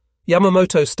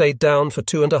 Yamamoto stayed down for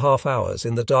 2.5 hours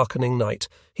in the darkening night.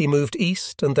 He moved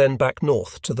east and then back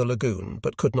north to the lagoon,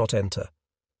 but could not enter.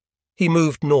 He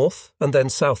moved north and then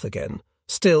south again.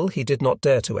 Still, he did not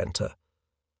dare to enter.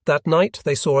 That night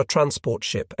they saw a transport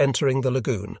ship entering the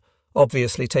lagoon,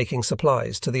 obviously taking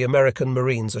supplies to the American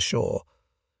Marines ashore.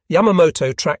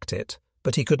 Yamamoto tracked it,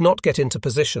 but he could not get into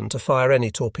position to fire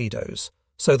any torpedoes,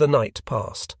 so the night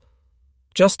passed.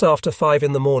 Just after 5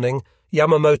 in the morning,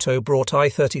 Yamamoto brought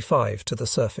I-35 to the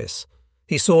surface.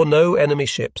 He saw no enemy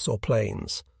ships or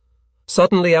planes.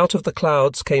 Suddenly out of the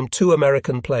clouds came 2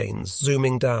 American planes,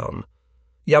 zooming down.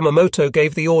 Yamamoto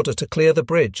gave the order to clear the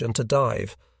bridge and to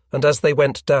dive, and as they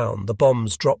went down, the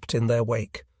bombs dropped in their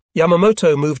wake.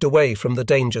 Yamamoto moved away from the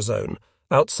danger zone,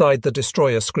 outside the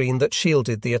destroyer screen that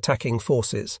shielded the attacking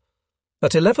forces.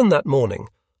 At 11 that morning,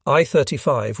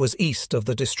 I-35 was east of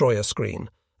the destroyer screen,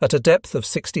 at a depth of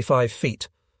 65 feet,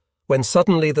 when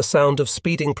suddenly the sound of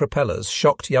speeding propellers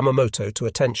shocked Yamamoto to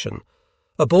attention.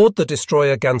 Aboard the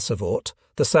destroyer Gansevoort,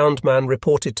 the soundman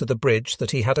reported to the bridge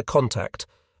that he had a contact,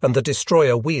 and the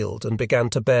destroyer wheeled and began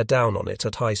to bear down on it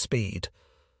at high speed.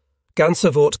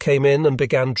 Gansevoort came in and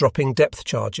began dropping depth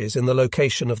charges in the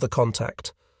location of the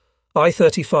contact.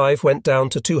 I-35 went down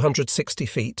to 260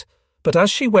 feet, but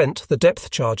as she went, the depth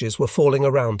charges were falling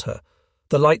around her.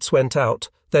 The lights went out,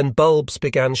 then bulbs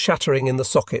began shattering in the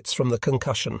sockets from the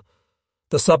concussion.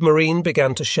 The submarine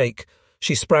began to shake.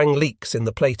 She sprang leaks in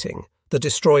the plating. The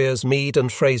destroyers Meade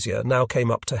and Fraser now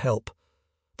came up to help.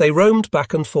 They roamed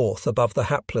back and forth above the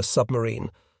hapless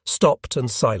submarine, stopped and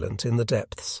silent in the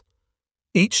depths.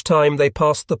 Each time they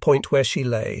passed the point where she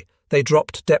lay, they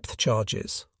dropped depth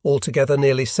charges, altogether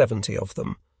nearly 70 of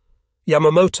them.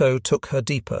 Yamamoto took her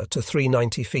deeper to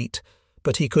 390 feet,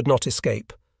 but he could not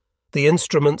escape. The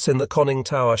instruments in the conning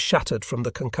tower shattered from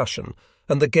the concussion,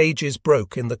 and the gauges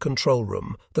broke in the control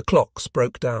room. The clocks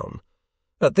broke down.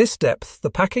 At this depth, the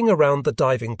packing around the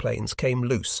diving planes came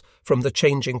loose from the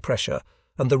changing pressure,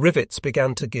 and the rivets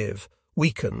began to give,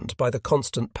 weakened by the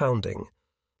constant pounding.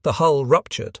 The hull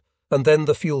ruptured, and then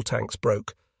the fuel tanks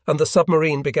broke, and the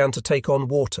submarine began to take on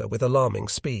water with alarming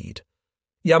speed.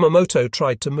 Yamamoto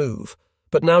tried to move,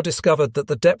 but now discovered that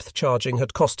the depth charging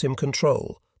had cost him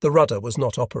control. The rudder was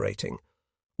not operating.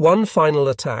 One final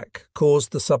attack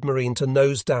caused the submarine to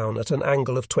nose down at an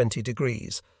angle of 20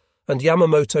 degrees, and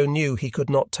Yamamoto knew he could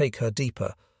not take her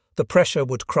deeper. The pressure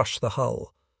would crush the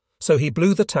hull. So he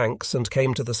blew the tanks and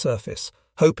came to the surface,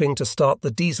 hoping to start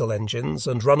the diesel engines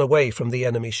and run away from the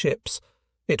enemy ships.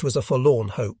 It was a forlorn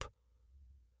hope.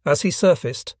 As he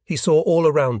surfaced, he saw all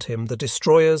around him the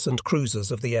destroyers and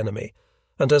cruisers of the enemy,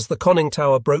 and as the conning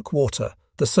tower broke water,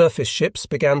 the surface ships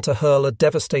began to hurl a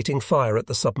devastating fire at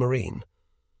the submarine.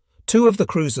 Two of the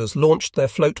cruisers launched their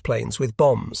float planes with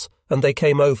bombs, and they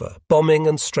came over, bombing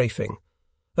and strafing.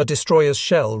 A destroyer's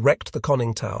shell wrecked the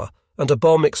conning tower, and a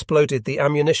bomb exploded the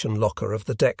ammunition locker of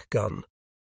the deck gun.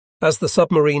 As the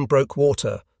submarine broke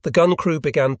water, the gun crew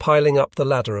began piling up the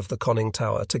ladder of the conning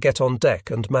tower to get on deck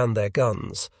and man their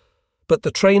guns. But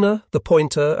the trainer, the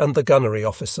pointer, and the gunnery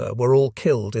officer were all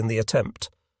killed in the attempt.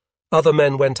 Other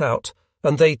men went out,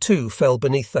 and they too fell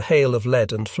beneath the hail of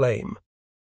lead and flame.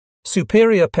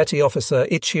 Superior Petty Officer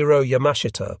Ichiro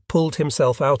Yamashita pulled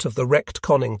himself out of the wrecked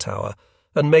conning tower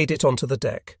and made it onto the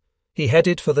deck. He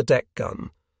headed for the deck gun,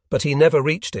 but he never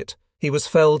reached it. He was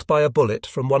felled by a bullet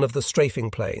from one of the strafing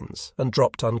planes and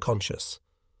dropped unconscious.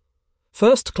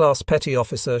 First-class Petty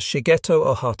Officer Shigeto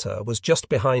Ohata was just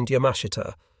behind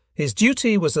Yamashita. His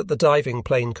duty was at the diving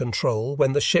plane control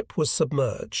when the ship was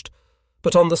submerged,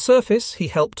 but on the surface he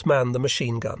helped man the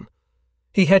machine gun.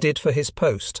 He headed for his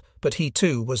post, but he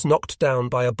too was knocked down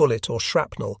by a bullet or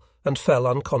shrapnel and fell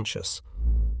unconscious.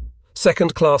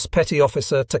 Second-class Petty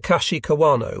Officer Takashi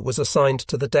Kawano was assigned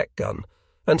to the deck gun,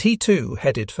 and he too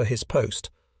headed for his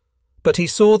post. But he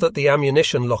saw that the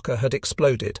ammunition locker had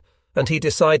exploded, and he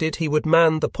decided he would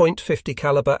man the .50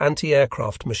 caliber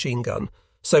anti-aircraft machine gun,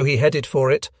 so he headed for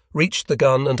it, reached the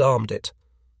gun and armed it.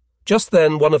 Just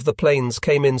then one of the planes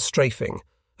came in strafing,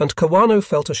 and Kawano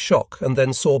felt a shock and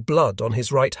then saw blood on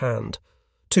his right hand.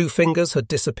 2 fingers had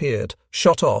disappeared,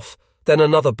 shot off, then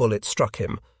another bullet struck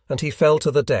him, and he fell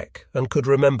to the deck and could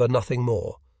remember nothing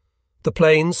more. The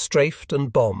planes strafed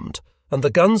and bombed, and the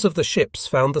guns of the ships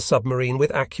found the submarine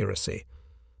with accuracy.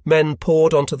 Men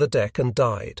poured onto the deck and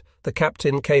died. The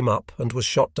captain came up and was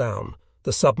shot down.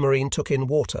 The submarine took in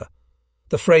water.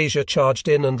 The Fraser charged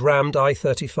in and rammed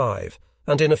I-35,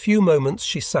 and in a few moments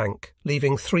she sank,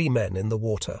 leaving 3 men in the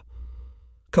water.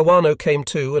 Kawano came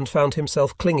to and found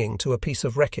himself clinging to a piece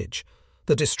of wreckage.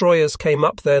 The destroyers came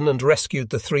up then and rescued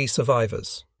the 3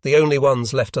 survivors, the only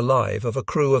ones left alive of a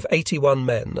crew of 81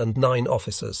 men and 9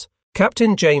 officers.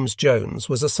 Captain James Jones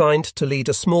was assigned to lead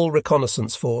a small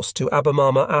reconnaissance force to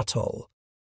Abemama Atoll.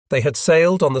 They had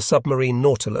sailed on the submarine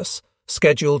Nautilus,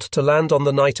 scheduled to land on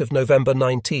the night of November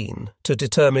 19 to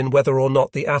determine whether or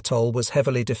not the atoll was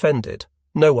heavily defended.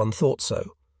 No one thought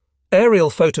so. Aerial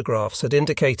photographs had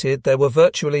indicated there were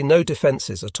virtually no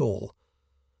defences at all.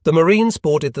 The Marines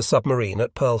boarded the submarine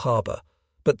at Pearl Harbor,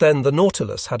 but then the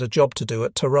Nautilus had a job to do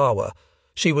at Tarawa.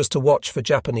 She was to watch for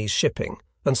Japanese shipping,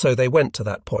 and so they went to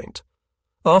that point.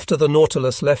 After the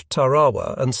Nautilus left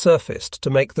Tarawa and surfaced to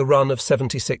make the run of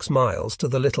 76 miles to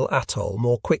the little atoll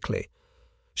more quickly,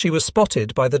 she was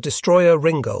spotted by the destroyer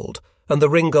Ringgold, and the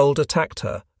Ringgold attacked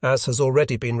her, as has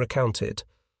already been recounted.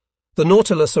 The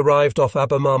Nautilus arrived off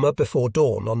Abemama before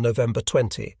dawn on November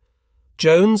 20.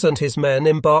 Jones and his men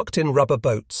embarked in rubber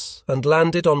boats and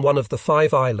landed on one of the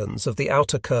 5 islands of the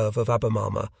outer curve of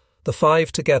Abemama, the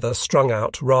 5 together strung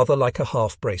out rather like a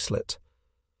half-bracelet.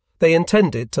 They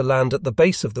intended to land at the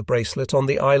base of the bracelet on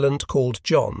the island called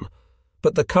John,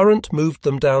 but the current moved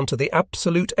them down to the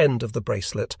absolute end of the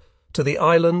bracelet, to the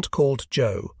island called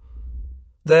Joe.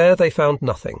 There they found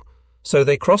nothing, so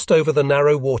they crossed over the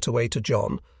narrow waterway to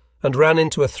John and ran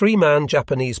into a 3-man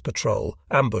Japanese patrol,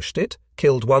 ambushed it,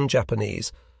 killed 1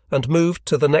 Japanese, and moved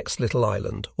to the next little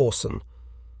island, Orson.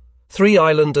 3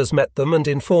 islanders met them and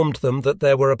informed them that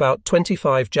there were about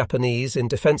 25 Japanese in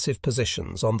defensive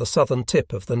positions on the southern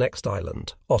tip of the next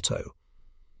island, Otto.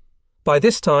 By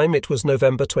this time it was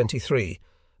November 23,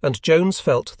 and Jones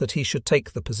felt that he should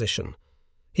take the position.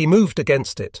 He moved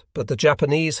against it, but the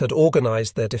Japanese had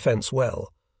organized their defense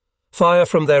well. Fire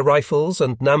from their rifles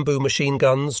and Nambu machine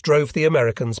guns drove the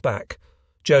Americans back.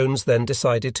 Jones then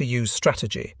decided to use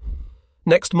strategy.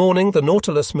 Next morning the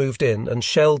Nautilus moved in and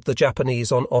shelled the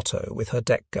Japanese on Otto with her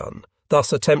deck gun,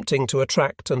 thus attempting to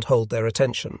attract and hold their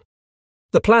attention.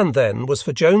 The plan then was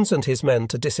for Jones and his men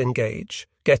to disengage,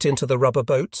 get into the rubber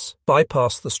boats,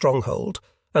 bypass the stronghold,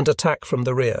 and attack from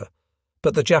the rear.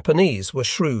 But the Japanese were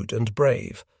shrewd and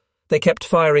brave. They kept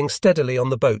firing steadily on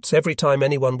the boats every time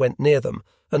anyone went near them,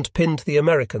 and pinned the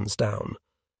Americans down.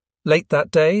 Late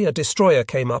that day, a destroyer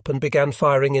came up and began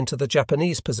firing into the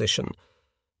Japanese position,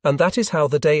 and that is how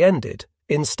the day ended,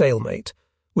 in stalemate,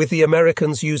 with the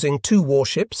Americans using 2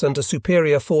 warships and a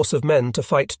superior force of men to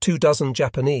fight 24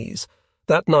 Japanese.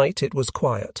 That night it was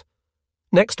quiet.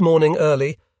 Next morning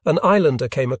early, an islander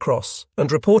came across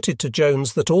and reported to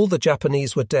Jones that all the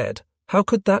Japanese were dead. How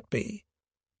could that be?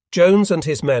 Jones and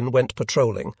his men went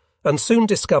patrolling, and soon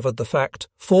discovered the fact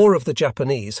 4 of the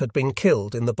Japanese had been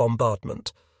killed in the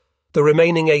bombardment. The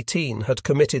remaining 18 had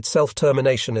committed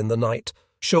self-termination in the night,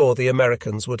 sure the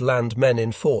Americans would land men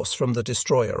in force from the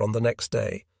destroyer on the next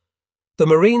day. The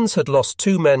Marines had lost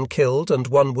 2 men killed and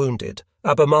 1 wounded.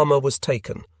 Abemama was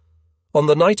taken. On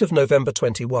the night of November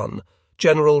 21,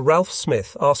 General Ralph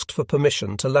Smith asked for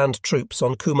permission to land troops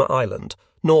on Kuma Island,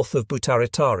 north of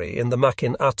Butaritari in the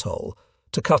Makin Atoll,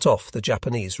 to cut off the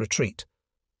Japanese retreat.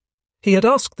 He had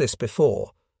asked this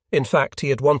before. In fact, he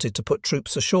had wanted to put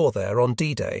troops ashore there on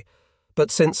D-Day, but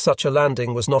since such a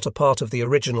landing was not a part of the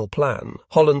original plan,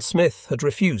 Holland Smith had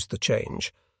refused the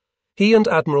change. He and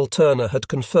Admiral Turner had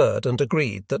conferred and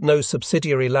agreed that no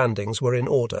subsidiary landings were in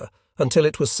order until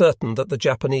it was certain that the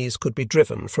Japanese could be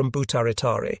driven from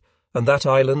Butaritari, and that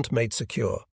island made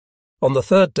secure. On the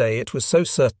 3rd day it was so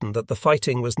certain that the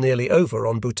fighting was nearly over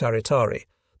on Butaritari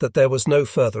that there was no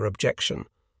further objection.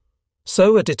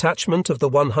 So a detachment of the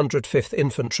 105th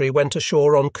Infantry went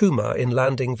ashore on Kuma in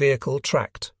landing vehicle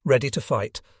tracked, ready to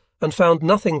fight, and found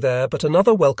nothing there but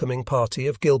another welcoming party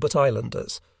of Gilbert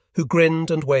Islanders, who grinned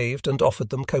and waved and offered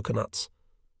them coconuts.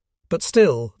 But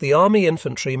still, the Army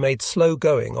infantry made slow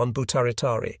going on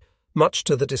Butaritari, much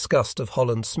to the disgust of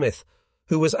Holland Smith,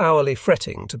 who was hourly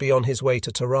fretting to be on his way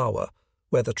to Tarawa,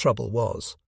 where the trouble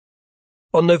was.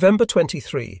 On November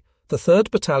 23, the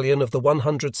 3rd Battalion of the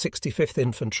 165th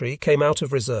Infantry came out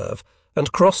of reserve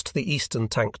and crossed the eastern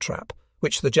tank trap,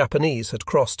 which the Japanese had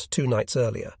crossed 2 nights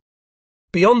earlier.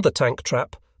 Beyond the tank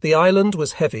trap, the island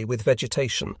was heavy with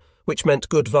vegetation, which meant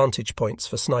good vantage points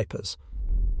for snipers.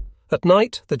 At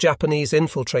night, the Japanese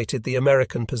infiltrated the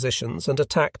American positions and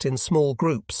attacked in small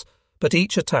groups, but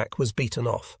each attack was beaten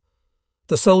off.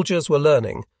 The soldiers were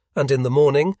learning, and in the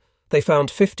morning, they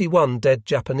found 51 dead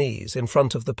Japanese in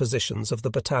front of the positions of the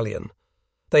battalion.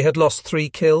 They had lost 3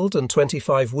 killed and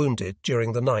 25 wounded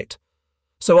during the night.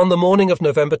 So on the morning of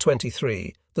November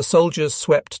 23, the soldiers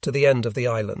swept to the end of the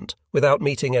island, without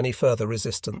meeting any further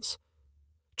resistance.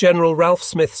 General Ralph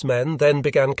Smith's men then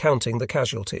began counting the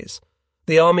casualties.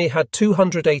 The army had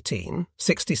 218,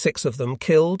 66 of them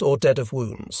killed or dead of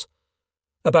wounds.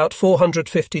 About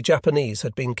 450 Japanese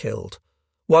had been killed.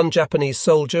 1 Japanese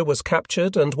soldier was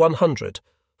captured and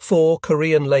 4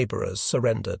 Korean labourers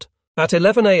surrendered. At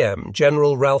 11 a.m.,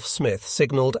 General Ralph Smith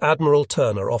signalled Admiral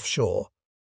Turner offshore.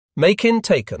 "Makin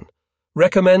taken.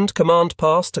 Recommend command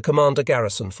pass to Commander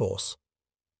Garrison Force."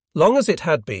 Long as it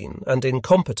had been, and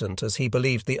incompetent as he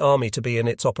believed the army to be in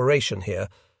its operation here,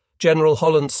 General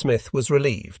Holland Smith was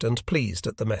relieved and pleased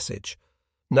at the message.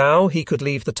 Now he could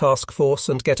leave the task force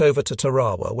and get over to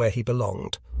Tarawa, where he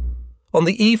belonged. On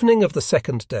the evening of the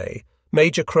 2nd day,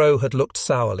 Major Crow had looked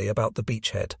sourly about the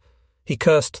beachhead. He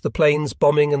cursed the planes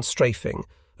bombing and strafing,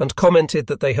 and commented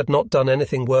that they had not done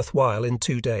anything worthwhile in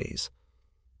 2 days.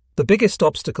 The biggest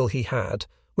obstacle he had,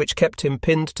 which kept him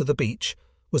pinned to the beach,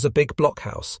 was a big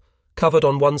blockhouse, covered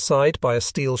on one side by a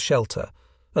steel shelter,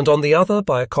 and on the other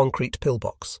by a concrete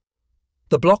pillbox.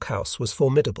 The blockhouse was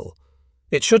formidable.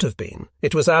 It should have been.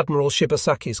 It was Admiral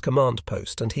Shibasaki's command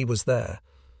post, and he was there.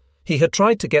 He had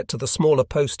tried to get to the smaller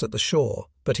post at the shore,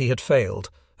 but he had failed,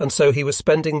 and so he was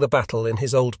spending the battle in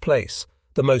his old place,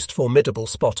 the most formidable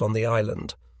spot on the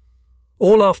island.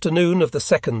 All afternoon of the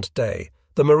second day,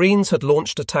 the Marines had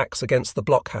launched attacks against the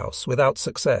blockhouse without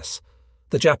success.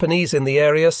 The Japanese in the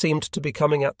area seemed to be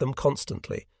coming at them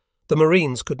constantly. The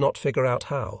Marines could not figure out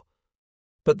how.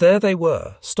 But there they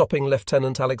were, stopping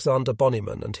Lieutenant Alexander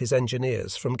Bonnyman and his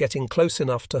engineers from getting close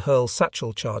enough to hurl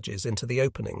satchel charges into the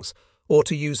openings or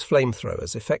to use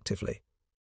flamethrowers effectively.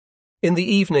 In the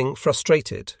evening,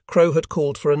 frustrated, Crow had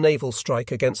called for a naval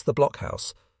strike against the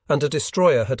blockhouse, and a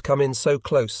destroyer had come in so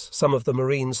close some of the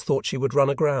Marines thought she would run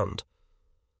aground.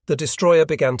 The destroyer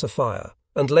began to fire,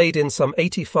 and laid in some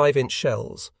 85-inch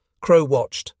shells. Crow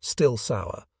watched, still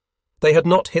sour. They had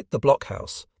not hit the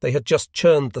blockhouse, they had just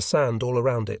churned the sand all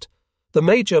around it. The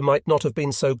Major might not have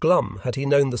been so glum had he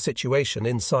known the situation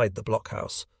inside the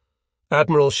blockhouse.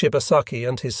 Admiral Shibasaki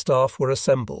and his staff were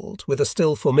assembled, with a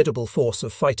still formidable force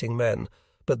of fighting men,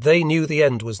 but they knew the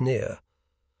end was near.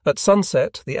 At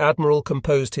sunset, the Admiral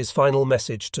composed his final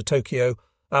message to Tokyo: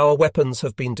 "Our weapons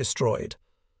have been destroyed.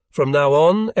 From now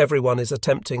on, everyone is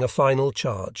attempting a final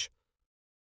charge."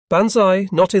 Banzai,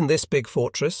 not in this big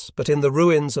fortress, but in the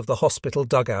ruins of the hospital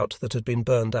dugout that had been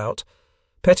burned out,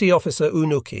 Petty Officer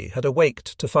Unuki had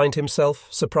awaked to find himself,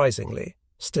 surprisingly,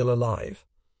 still alive.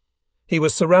 He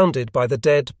was surrounded by the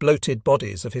dead, bloated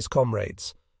bodies of his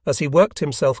comrades. As he worked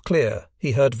himself clear,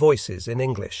 he heard voices in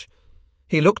English.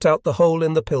 He looked out the hole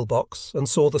in the pillbox and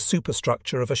saw the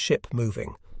superstructure of a ship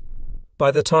moving. By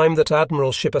the time that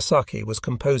Admiral Shibasaki was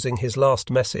composing his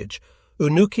last message,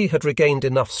 Unuki had regained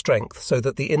enough strength so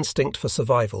that the instinct for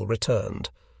survival returned.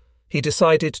 He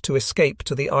decided to escape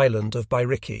to the island of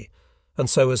Bairiki, and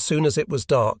so as soon as it was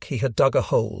dark he had dug a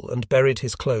hole and buried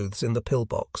his clothes in the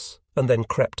pillbox, and then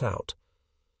crept out.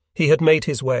 He had made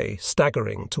his way,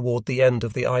 staggering, toward the end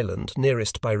of the island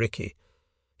nearest Bairiki.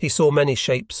 He saw many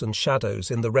shapes and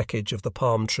shadows in the wreckage of the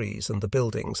palm trees and the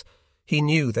buildings. He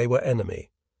knew they were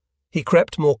enemy. He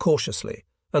crept more cautiously,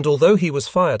 and although he was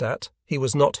fired at, he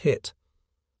was not hit.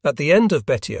 At the end of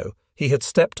Betio, he had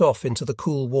stepped off into the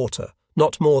cool water,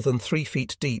 not more than 3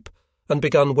 feet deep, and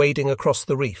begun wading across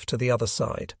the reef to the other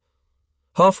side.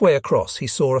 Halfway across he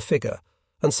saw a figure,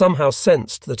 and somehow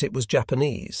sensed that it was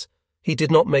Japanese. He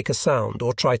did not make a sound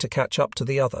or try to catch up to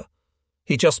the other.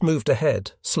 He just moved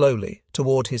ahead, slowly,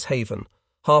 toward his haven.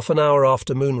 Half an hour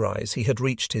after moonrise he had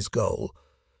reached his goal.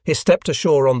 He stepped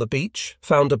ashore on the beach,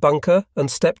 found a bunker, and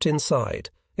stepped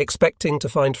inside, expecting to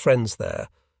find friends there.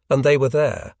 And they were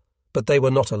there, but they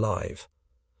were not alive.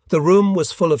 The room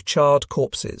was full of charred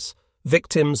corpses,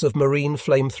 victims of marine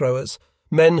flamethrowers,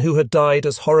 men who had died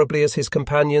as horribly as his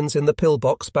companions in the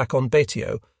pillbox back on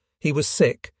Betio. He was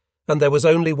sick, and there was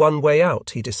only one way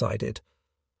out, he decided.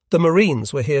 The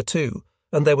Marines were here too,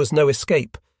 and there was no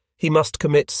escape. He must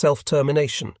commit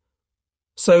self-termination.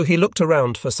 So he looked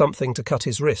around for something to cut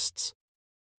his wrists.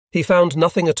 He found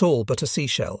nothing at all but a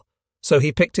seashell, so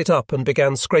he picked it up and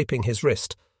began scraping his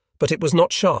wrist, but it was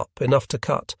not sharp enough to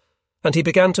cut, and he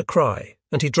began to cry,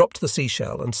 and he dropped the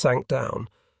seashell and sank down.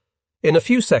 In a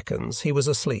few seconds he was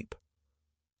asleep.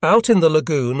 Out in the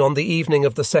lagoon on the evening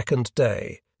of the second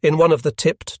day, in one of the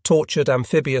tipped, tortured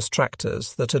amphibious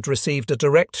tractors that had received a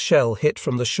direct shell hit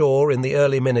from the shore in the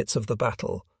early minutes of the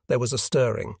battle, there was a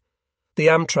stirring. The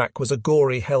Amtrak was a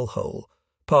gory hellhole.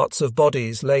 Parts of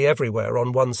bodies lay everywhere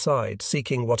on one side,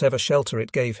 seeking whatever shelter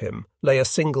it gave him, lay a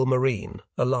single Marine,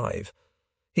 alive.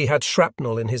 He had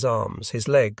shrapnel in his arms, his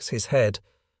legs, his head,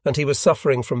 and he was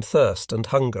suffering from thirst and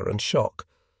hunger and shock.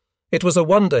 It was a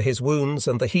wonder his wounds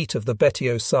and the heat of the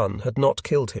Betio sun had not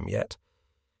killed him yet.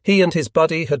 He and his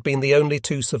buddy had been the only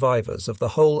 2 survivors of the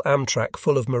whole Amtrak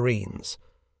full of Marines,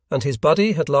 and his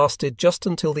buddy had lasted just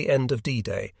until the end of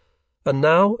D-Day, and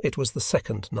now it was the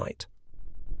second night.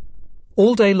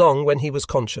 All day long when he was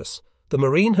conscious, the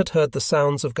Marine had heard the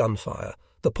sounds of gunfire,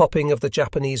 the popping of the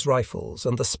Japanese rifles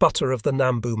and the sputter of the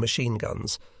Nambu machine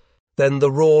guns, then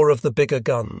the roar of the bigger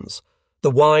guns,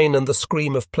 the whine and the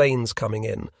scream of planes coming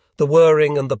in, the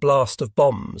whirring and the blast of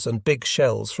bombs and big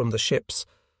shells from the ships.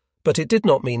 But it did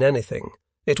not mean anything.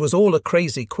 It was all a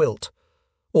crazy quilt.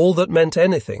 All that meant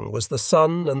anything was the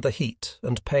sun and the heat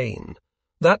and pain.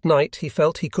 That night he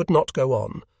felt he could not go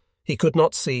on. He could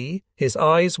not see, his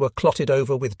eyes were clotted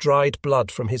over with dried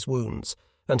blood from his wounds,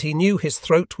 and he knew his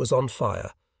throat was on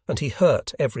fire, and he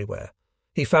hurt everywhere.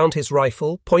 He found his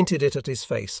rifle, pointed it at his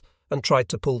face, and tried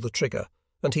to pull the trigger,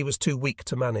 and he was too weak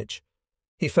to manage.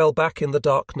 He fell back in the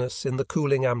darkness in the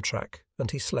cooling Amtrak, and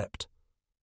he slept.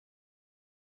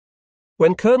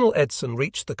 When Colonel Edson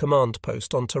reached the command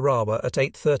post on Tarawa at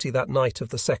 8:30 that night of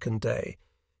the second day,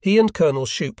 he and Colonel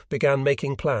Shoup began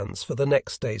making plans for the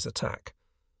next day's attack.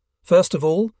 First of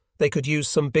all, they could use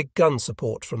some big gun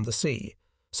support from the sea,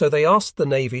 so they asked the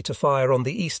Navy to fire on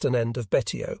the eastern end of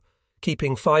Betio,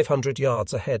 keeping 500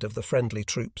 yards ahead of the friendly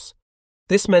troops.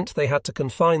 This meant they had to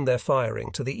confine their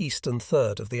firing to the eastern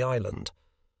third of the island.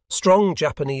 Strong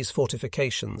Japanese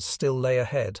fortifications still lay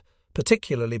ahead,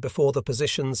 particularly before the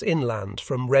positions inland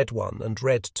from Red 1 and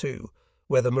Red 2,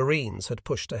 where the Marines had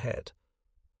pushed ahead.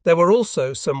 There were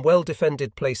also some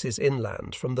well-defended places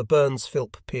inland from the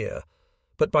Burns-Philp Pier,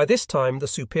 but by this time the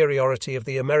superiority of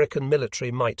the American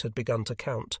military might had begun to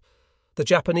count. The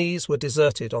Japanese were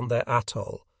deserted on their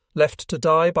atoll, left to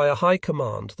die by a high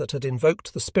command that had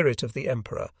invoked the spirit of the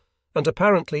Emperor, and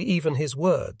apparently even his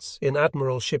words, in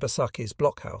Admiral Shibasaki's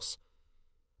blockhouse.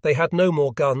 They had no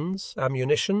more guns,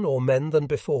 ammunition, or men than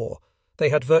before. They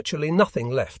had virtually nothing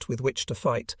left with which to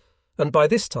fight, and by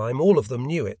this time all of them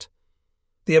knew it.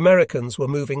 The Americans were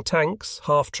moving tanks,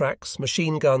 half-tracks,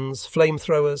 machine guns,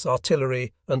 flamethrowers,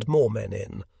 artillery, and more men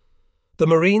in. The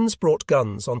Marines brought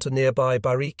guns onto nearby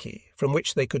Bariki, from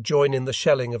which they could join in the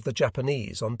shelling of the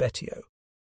Japanese on Betio.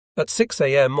 At 6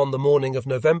 a.m. on the morning of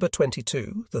November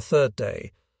 22, the third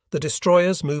day, the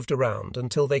destroyers moved around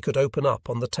until they could open up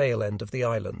on the tail end of the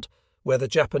island, where the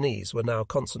Japanese were now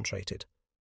concentrated.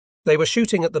 They were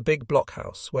shooting at the big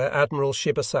blockhouse where Admiral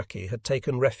Shibasaki had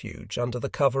taken refuge under the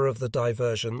cover of the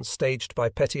diversion staged by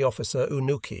Petty Officer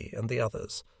Unuki and the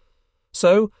others.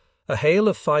 So, a hail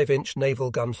of 5-inch naval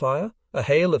gunfire, a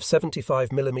hail of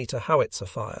 75mm howitzer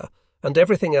fire, and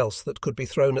everything else that could be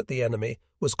thrown at the enemy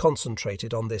was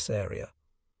concentrated on this area.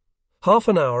 Half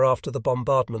an hour after the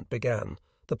bombardment began,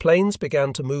 the planes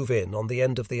began to move in on the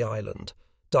end of the island,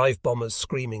 dive bombers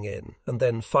screaming in, and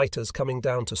then fighters coming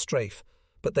down to strafe,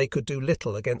 but they could do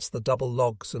little against the double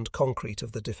logs and concrete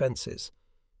of the defences.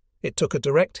 It took a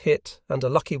direct hit, and a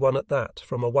lucky one at that,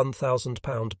 from a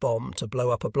 1,000-pound bomb to blow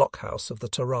up a blockhouse of the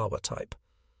Tarawa type.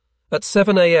 At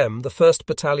 7 a.m, the 1st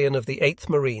Battalion of the 8th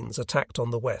Marines attacked on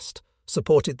the west,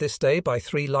 supported this day by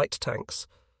 3 light tanks.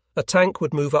 A tank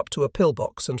would move up to a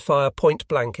pillbox and fire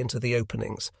point-blank into the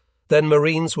openings. Then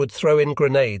Marines would throw in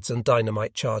grenades and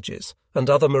dynamite charges, and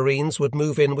other Marines would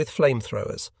move in with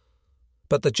flamethrowers.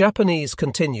 But the Japanese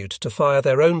continued to fire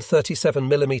their own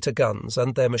 37mm guns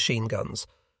and their machine guns,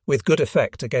 with good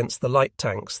effect against the light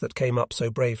tanks that came up so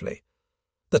bravely.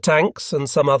 The tanks and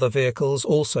some other vehicles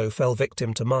also fell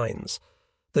victim to mines.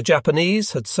 The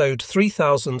Japanese had sowed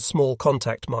 3,000 small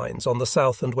contact mines on the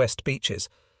south and west beaches,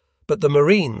 but the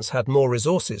Marines had more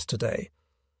resources today.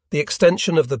 The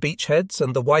extension of the beachheads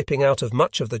and the wiping out of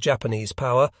much of the Japanese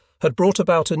power had brought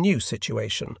about a new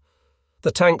situation.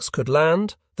 The tanks could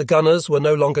land, the gunners were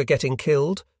no longer getting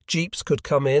killed, jeeps could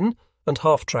come in, and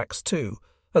half-tracks too,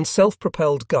 and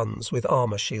self-propelled guns with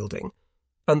armour shielding.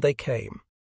 And they came.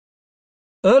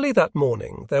 Early that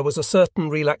morning there was a certain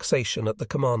relaxation at the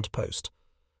command post.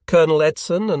 Colonel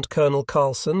Edson and Colonel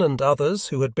Carlson and others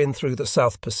who had been through the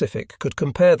South Pacific could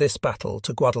compare this battle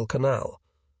to Guadalcanal.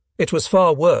 It was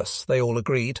far worse, they all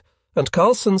agreed, and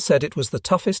Carlson said it was the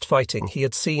toughest fighting he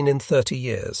had seen in 30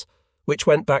 years, which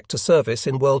went back to service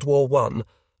in World War I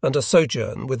and a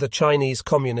sojourn with the Chinese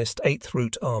Communist 8th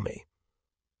Route Army.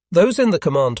 Those in the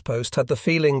command post had the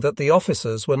feeling that the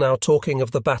officers were now talking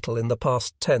of the battle in the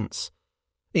past tense.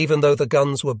 Even though the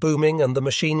guns were booming and the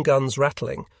machine guns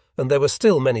rattling, and there were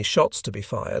still many shots to be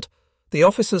fired, the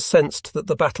officers sensed that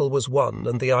the battle was won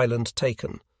and the island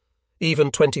taken. Even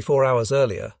 24 hours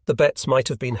earlier, the bets might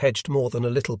have been hedged more than a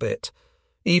little bit.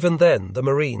 Even then, the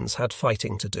Marines had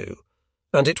fighting to do.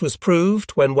 And it was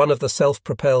proved when one of the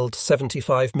self-propelled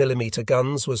 75mm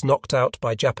guns was knocked out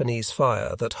by Japanese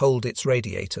fire that holed its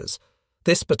radiators.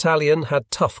 This battalion had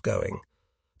tough going.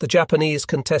 The Japanese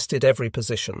contested every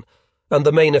position, and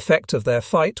the main effect of their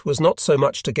fight was not so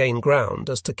much to gain ground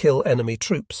as to kill enemy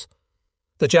troops.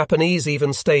 The Japanese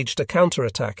even staged a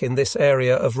counterattack in this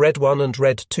area of Red 1 and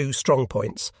Red 2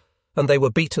 strongpoints, and they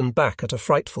were beaten back at a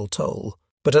frightful toll.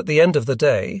 But at the end of the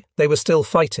day, they were still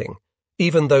fighting,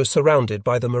 even though surrounded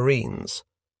by the Marines.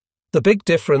 The big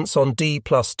difference on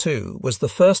D+2 was the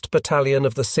 1st Battalion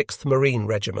of the 6th Marine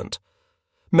Regiment.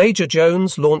 Major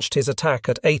Jones launched his attack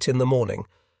at 8 in the morning.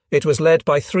 It was led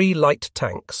by 3 light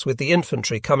tanks, with the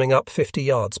infantry coming up 50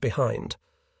 yards behind.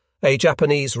 A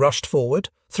Japanese rushed forward,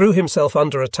 threw himself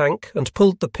under a tank, and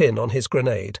pulled the pin on his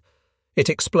grenade. It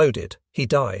exploded. He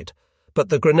died. But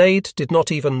the grenade did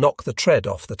not even knock the tread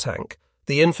off the tank,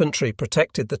 The infantry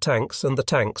protected the tanks and the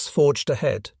tanks forged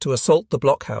ahead to assault the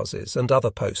blockhouses and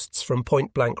other posts from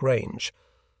point-blank range.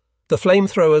 The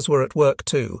flamethrowers were at work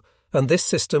too, and this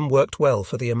system worked well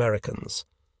for the Americans.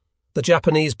 The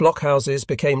Japanese blockhouses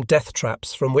became death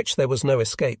traps from which there was no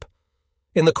escape.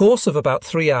 In the course of about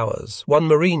 3 hours, one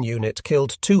Marine unit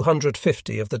killed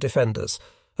 250 of the defenders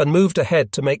and moved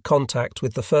ahead to make contact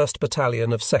with the 1st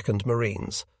Battalion of 2nd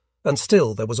Marines. And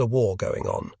still there was a war going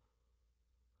on.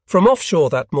 From offshore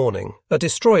that morning, a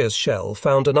destroyer's shell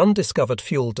found an undiscovered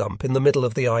fuel dump in the middle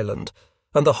of the island,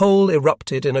 and the whole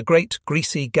erupted in a great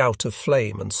greasy gout of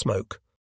flame and smoke.